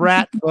 That's the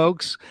Rat,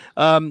 folks.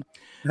 Hey,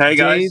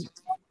 guys.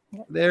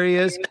 Dave, there he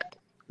is.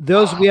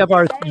 We have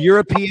our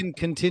European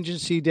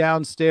contingency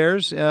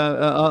downstairs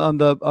on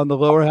the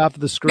lower half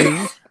of the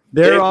screen.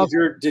 They're Dave, all.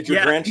 Did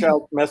your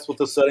grandchild mess with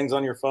the settings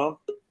on your phone?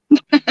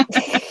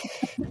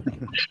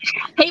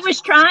 He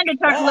was trying to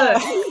turn.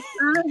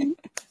 Look.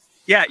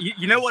 Yeah,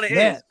 you know what it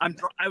is.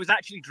 I was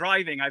actually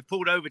driving. I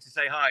pulled over to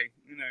say hi.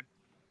 You know.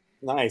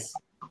 Nice.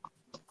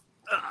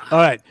 All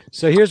right.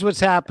 So here's what's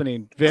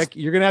happening, Vic.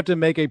 You're gonna have to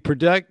make a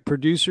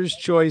producer's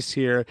choice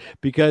here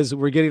because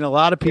we're getting a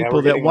lot of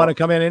people that want to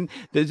come in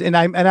and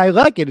I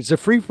like it. It's a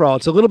free for all.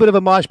 It's a little bit of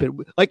a mosh pit.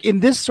 Like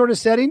in this sort of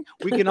setting,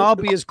 we can all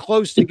be as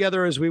close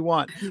together as we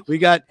want. We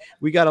got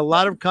a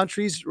lot of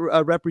countries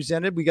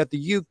represented. We got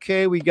the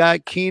UK. We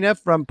got Keena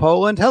from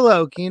Poland.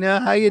 Hello, Keena.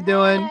 How you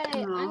doing?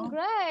 Hey, I'm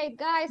great,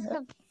 guys.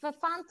 Have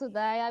fun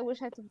today. I wish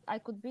I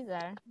could be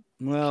there.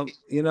 Well,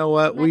 you know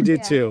what? We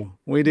did too.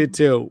 We did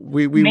too.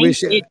 We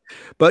wish it.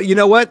 But you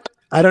know what?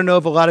 I don't know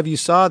if a lot of you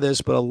saw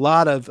this, but a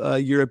lot of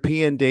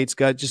European dates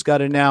just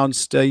got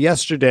announced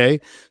yesterday.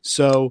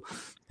 So,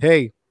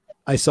 hey,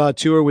 I saw a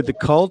tour with the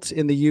Cult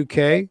in the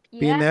UK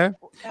being there.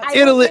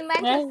 Italy.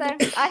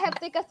 Manchester. I have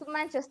tickets to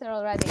Manchester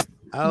already.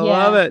 I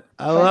love it.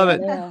 I love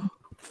it. Yeah.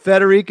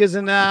 Federica's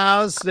in the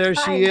house. There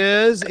she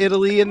is.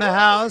 Italy in the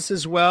house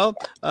as well.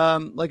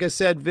 Like I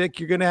said, Vic,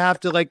 you're gonna have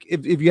to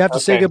if you have to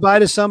say goodbye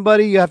to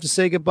somebody, you have to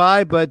say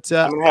goodbye. But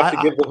I'm gonna have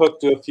to give the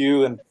hook to a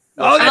few. And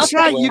that's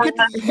right. You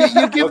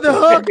give the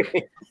hook.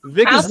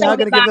 Vic is now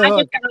gonna give the hook.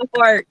 I just got off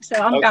work, so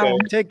I'm going.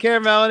 Take care,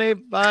 Melanie.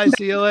 Bye.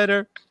 See you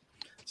later.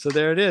 So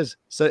there it is.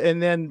 So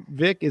and then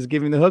Vic is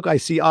giving the hook. I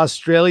see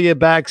Australia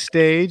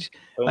backstage.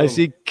 I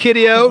see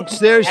Kitty Oates.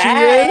 There she is.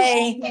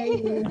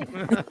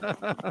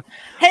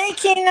 Hey,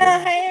 Keena.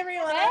 Hey,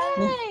 everyone.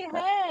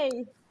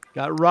 Hey.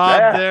 Got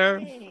Rob there.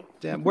 Hey.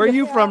 Damn. Where are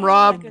you from,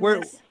 Rob?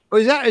 Where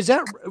is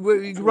that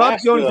Rob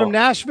going from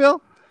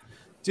Nashville?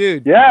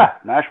 Dude. Yeah,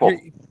 Nashville.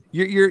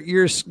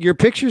 Your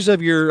pictures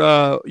of your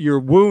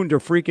wound are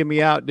freaking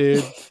me out,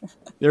 dude.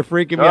 They're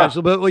freaking me out.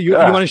 So, but you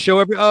want to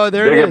show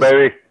there it is.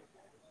 Baby.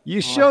 You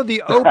showed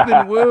the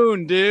open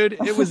wound, dude.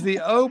 It was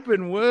the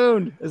open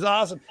wound. It's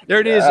awesome.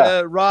 There it is,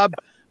 Rob,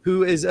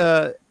 who is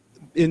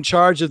in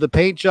charge of the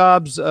paint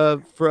jobs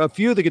for a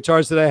few of the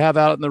guitars that I have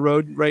out on the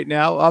road right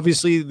now.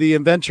 Obviously, the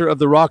inventor of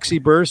the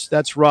Roxie Burst,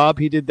 that's Rob.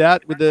 He did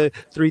that with the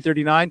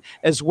 339,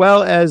 as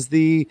well as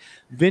the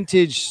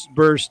vintage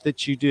Burst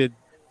that you did.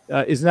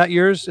 Isn't that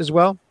yours as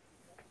well?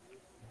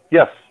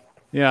 Yes.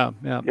 Yeah.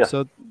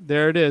 So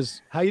there it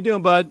is. How you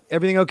doing, bud?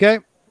 Everything okay?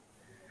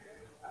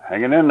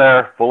 Hanging in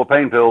there, full of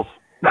pain pills.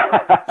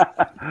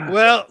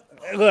 Well,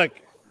 look,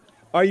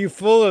 are you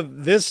full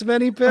of this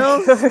many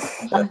pills?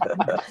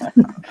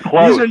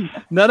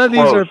 None of these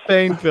are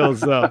pain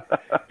pills, though.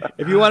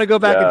 If you want to go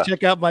back and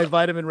check out my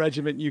vitamin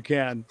regimen, you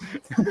can.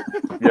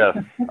 Yes,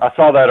 I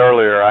saw that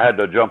earlier. I had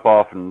to jump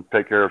off and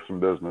take care of some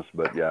business,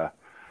 but yeah.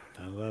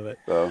 I love it.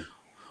 So,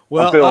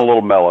 I'm feeling a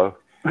little mellow.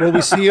 Will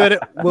we see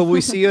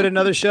you at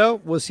another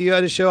show? We'll see you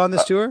at a show on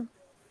this tour?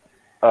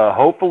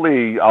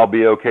 Hopefully I'll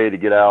be okay to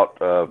get out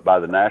by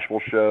the Nashville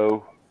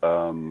show.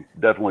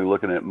 Definitely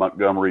looking at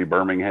Montgomery,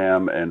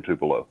 Birmingham, and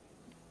Tupelo.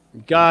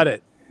 Got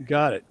it.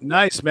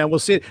 Nice, man. We'll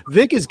see it.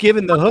 Vic is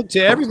giving the hook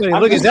to everybody.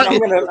 Look,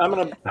 I'm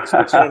gonna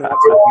switch in and out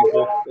some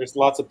people. There's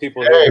lots of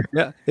people here.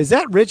 Yeah. Is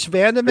that Rich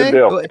Vandermeer?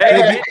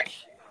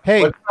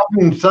 Hey. What's up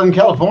in Southern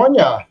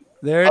California?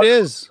 There it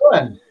is.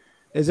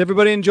 Is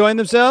everybody enjoying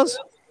themselves?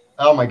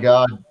 Oh my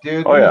God,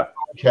 dude. Oh yeah.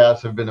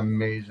 Podcasts have been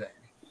amazing.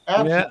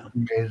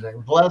 Absolutely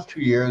amazing. The last 2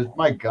 years,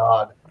 my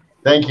God.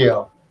 Thank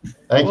you.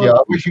 I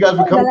wish you guys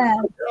would come to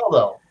the show,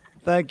 though.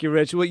 Thank you,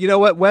 Rich. Well, you know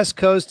what? West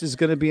Coast is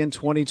going to be in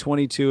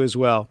 2022 as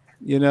well.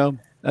 You know,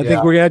 I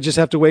think we're gonna just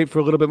have to wait for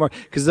a little bit more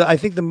because I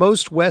think the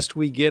most west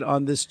we get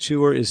on this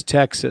tour is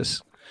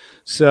Texas.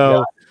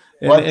 So,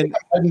 well, I think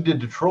I'm heading to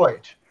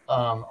Detroit.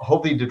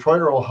 Hopefully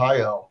Detroit or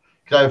Ohio,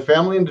 because I have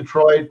family in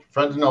Detroit,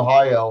 friends in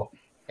Ohio,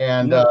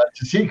 and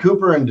to see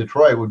Cooper in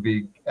Detroit would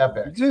be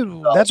epic.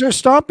 Dude, that's our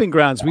stomping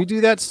grounds. We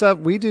do that stuff.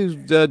 We do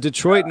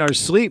Detroit in our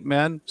sleep,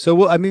 man.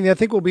 So I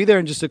think we'll be there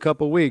in just a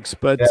couple of weeks.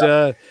 But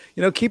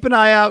you know, keep an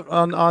eye out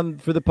on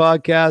for the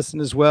podcast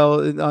and as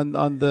well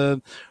on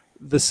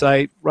the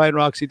site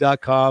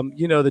ryanroxie.com.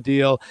 You know the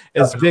deal.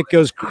 As Vic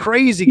goes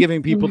crazy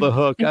giving people the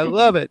hook. I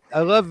love it. I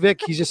love Vic.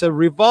 He's just a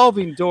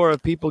revolving door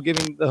of people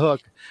giving the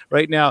hook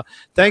right now.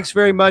 Thanks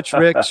very much,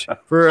 Rich,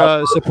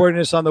 for supporting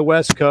us on the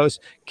West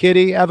Coast.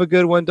 Kitty, have a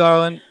good one,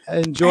 darling.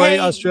 Enjoy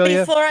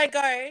Australia. Before I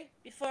go,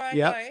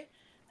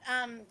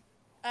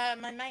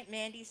 my mate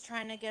Mandy's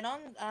trying to get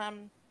on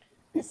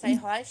to say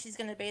hi. She's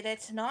going to be there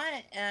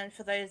tonight, and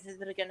for those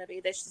that are going to be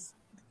there, she's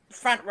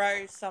front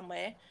row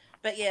somewhere.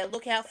 But yeah,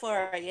 look out for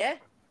her. Yeah.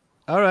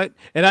 All right,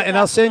 and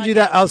I'll send you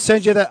that. I'll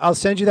send you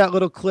that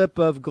little clip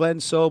of Glenn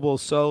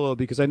Sobel's solo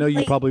because I know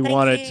you probably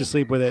want it to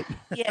sleep with it.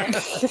 Yeah.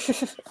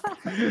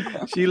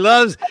 she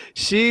loves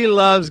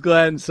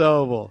Glenn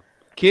Sobel.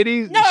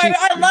 Kitty. No,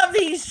 I love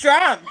these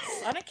drums.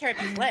 I don't care if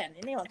it's Glenn.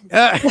 Anyone can.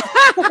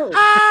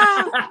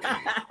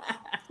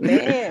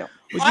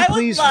 I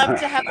would love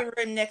to have a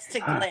room next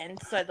to Glenn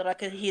so that I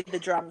could hear the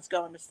drums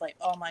going to sleep.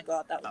 Oh my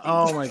god, that would be.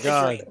 Oh my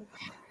god.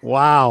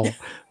 Wow.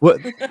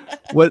 What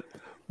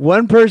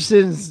one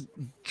person's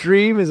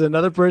dream is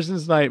another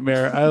person's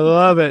nightmare. I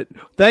love it.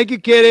 Thank you,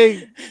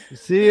 Kitty.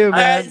 See you,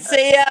 man.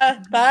 See ya.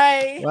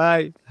 Bye.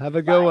 Bye. Have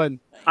a good one.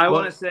 I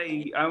want to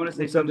say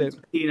something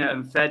to Tina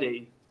and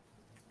Fede.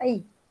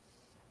 Hey.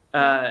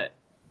 I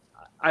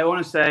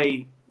want to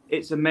say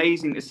it's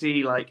amazing to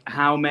see like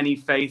how many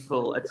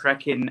faithful are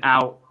trekking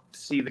out to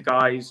see the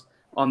guys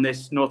on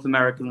this North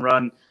American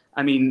run.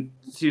 I mean,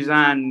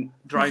 Suzanne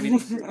driving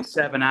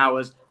 7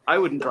 hours. I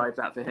wouldn't drive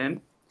that for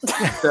him.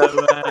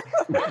 So,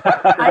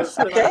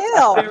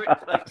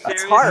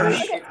 It's hard.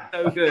 It's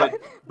so good.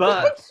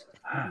 But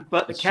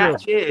the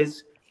catch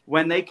is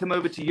when they come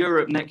over to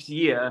Europe next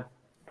year,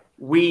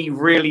 we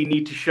really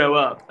need to show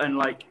up and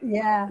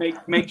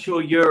make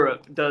sure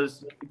Europe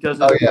does as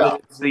good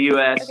as the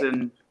US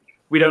and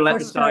we don't let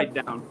the side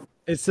down.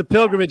 It's the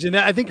pilgrimage, and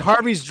I think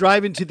Harvey's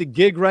driving to the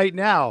gig right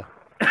now.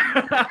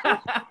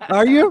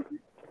 Are you?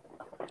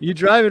 You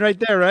driving right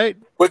there, right?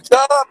 What's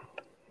up?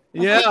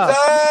 Yeah.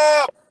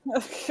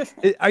 What's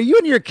up? Are you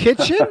in your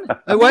kitchen?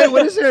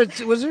 What is there?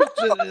 Was there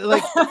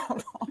like?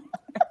 I'm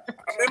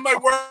in my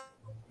work.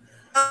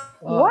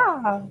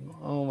 Wow.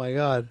 Oh my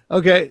God.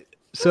 Okay.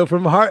 So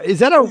from is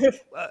that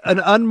an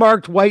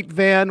unmarked white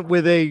van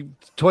with a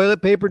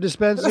toilet paper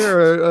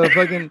dispenser or a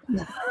fucking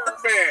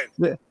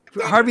van?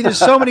 Harvey, there's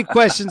so many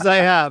questions I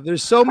have.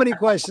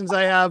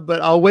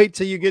 But I'll wait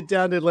till you get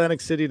down to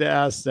Atlantic City to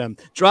ask them.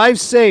 Drive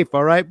safe,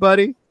 all right,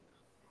 buddy?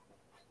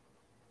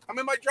 I'm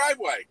in my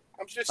driveway.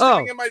 I'm just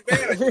sitting in my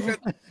van.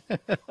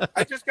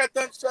 I just got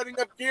done setting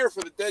up gear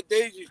for the Dead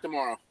Daisies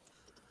tomorrow.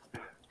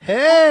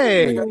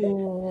 Hey.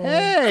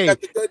 I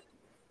got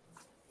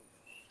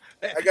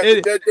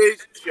the Dead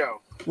Daisies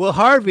show. Well,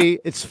 Harvey,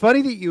 it's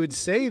funny that you would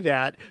say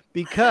that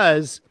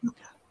because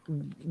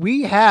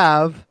we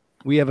have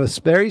a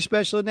very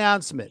special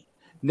announcement.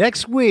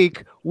 Next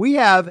week, we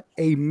have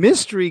a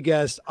mystery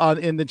guest on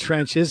In the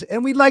Trenches,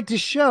 and we'd like to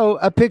show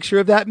a picture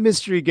of that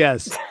mystery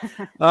guest.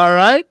 All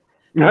right?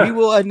 We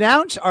will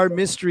announce our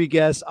mystery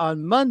guest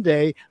on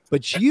Monday,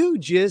 but you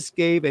just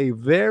gave a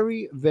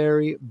very,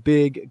 very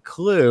big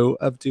clue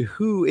of to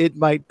who it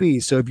might be.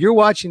 So if you're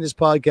watching this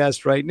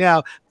podcast right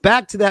now,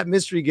 back to that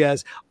mystery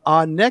guest.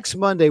 On next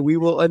Monday, we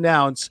will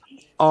announce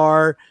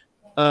our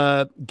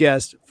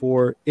guest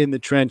for In the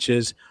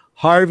Trenches.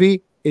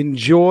 Harvey,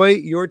 enjoy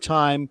your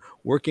time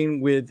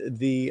working with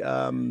the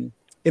and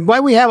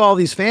why we have all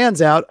these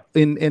fans out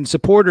and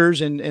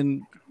supporters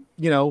and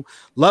you know,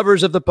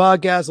 lovers of the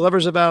podcast,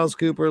 lovers of Alice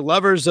Cooper,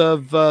 lovers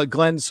of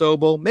Glenn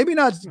Sobel, maybe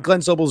not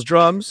Glenn Sobel's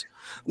drums,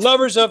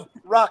 lovers of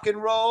rock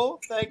and roll.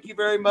 Thank you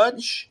very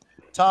much,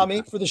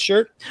 Tommy, for the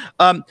shirt.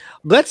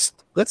 Let's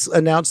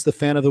announce the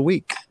fan of the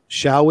week,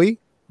 shall we?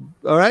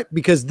 All right,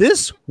 because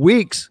this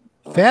week's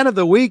fan of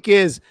the week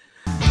is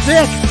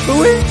Vic.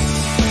 Who is?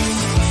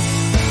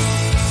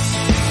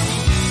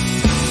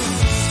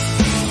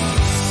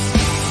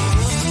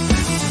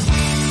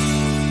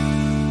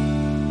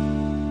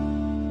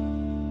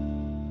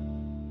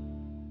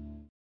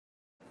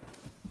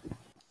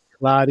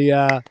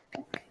 Claudia,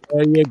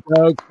 there you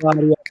go,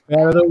 Claudia.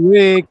 Fan of the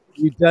week.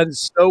 You've done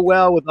so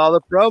well with all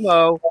the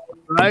promo,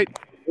 right?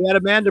 We had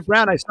Amanda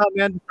Brown. I saw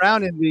Amanda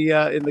Brown in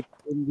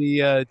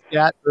the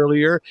chat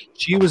earlier.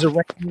 She was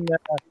ranking,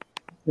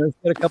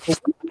 a couple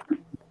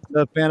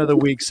of fan of the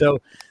week. So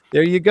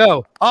there you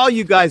go. All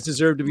you guys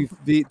deserve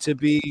to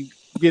be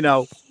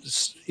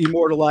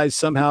immortalized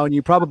somehow, and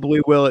you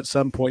probably will at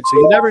some point. So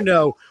you never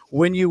know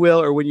when you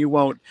will or when you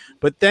won't.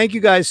 But thank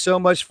you guys so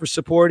much for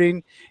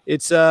supporting.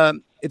 It's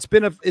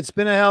been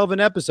a hell of an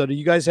episode. Are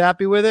you guys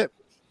happy with it?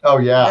 Oh,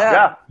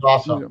 yeah.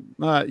 Awesome.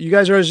 You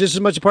guys are just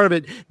as much a part of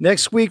it.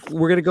 Next week,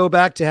 we're going to go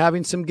back to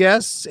having some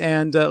guests.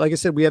 And like I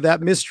said, we have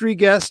that mystery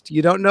guest.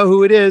 You don't know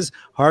who it is.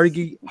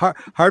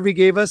 Harvey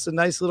gave us a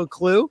nice little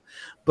clue.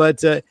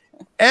 But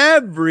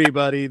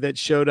everybody that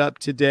showed up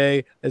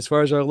today, as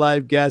far as our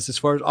live guests, as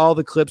far as all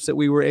the clips that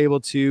we were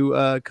able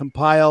to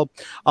compile,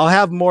 I'll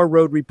have more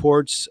road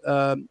reports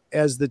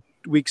as the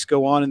weeks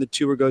go on and the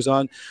tour goes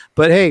on.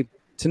 But hey,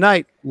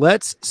 tonight,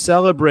 let's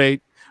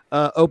celebrate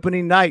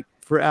opening night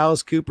for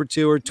Alice Cooper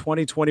Tour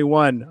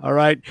 2021. All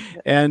right.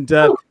 And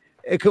can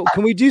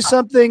we do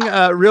something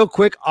real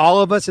quick, all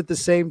of us at the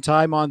same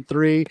time on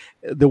 3,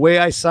 the way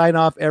I sign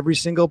off every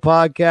single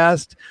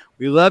podcast?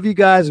 We love you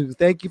guys.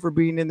 Thank you for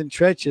being in the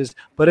trenches.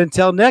 But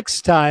until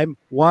next time,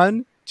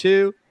 1,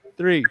 2,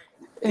 3.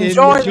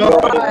 Enjoy the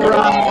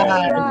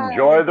ride.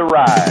 Enjoy the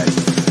ride.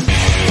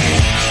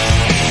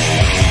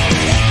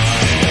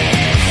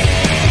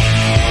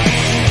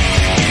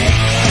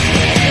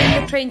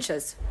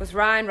 Trenches with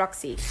Ryan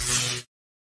Roxie.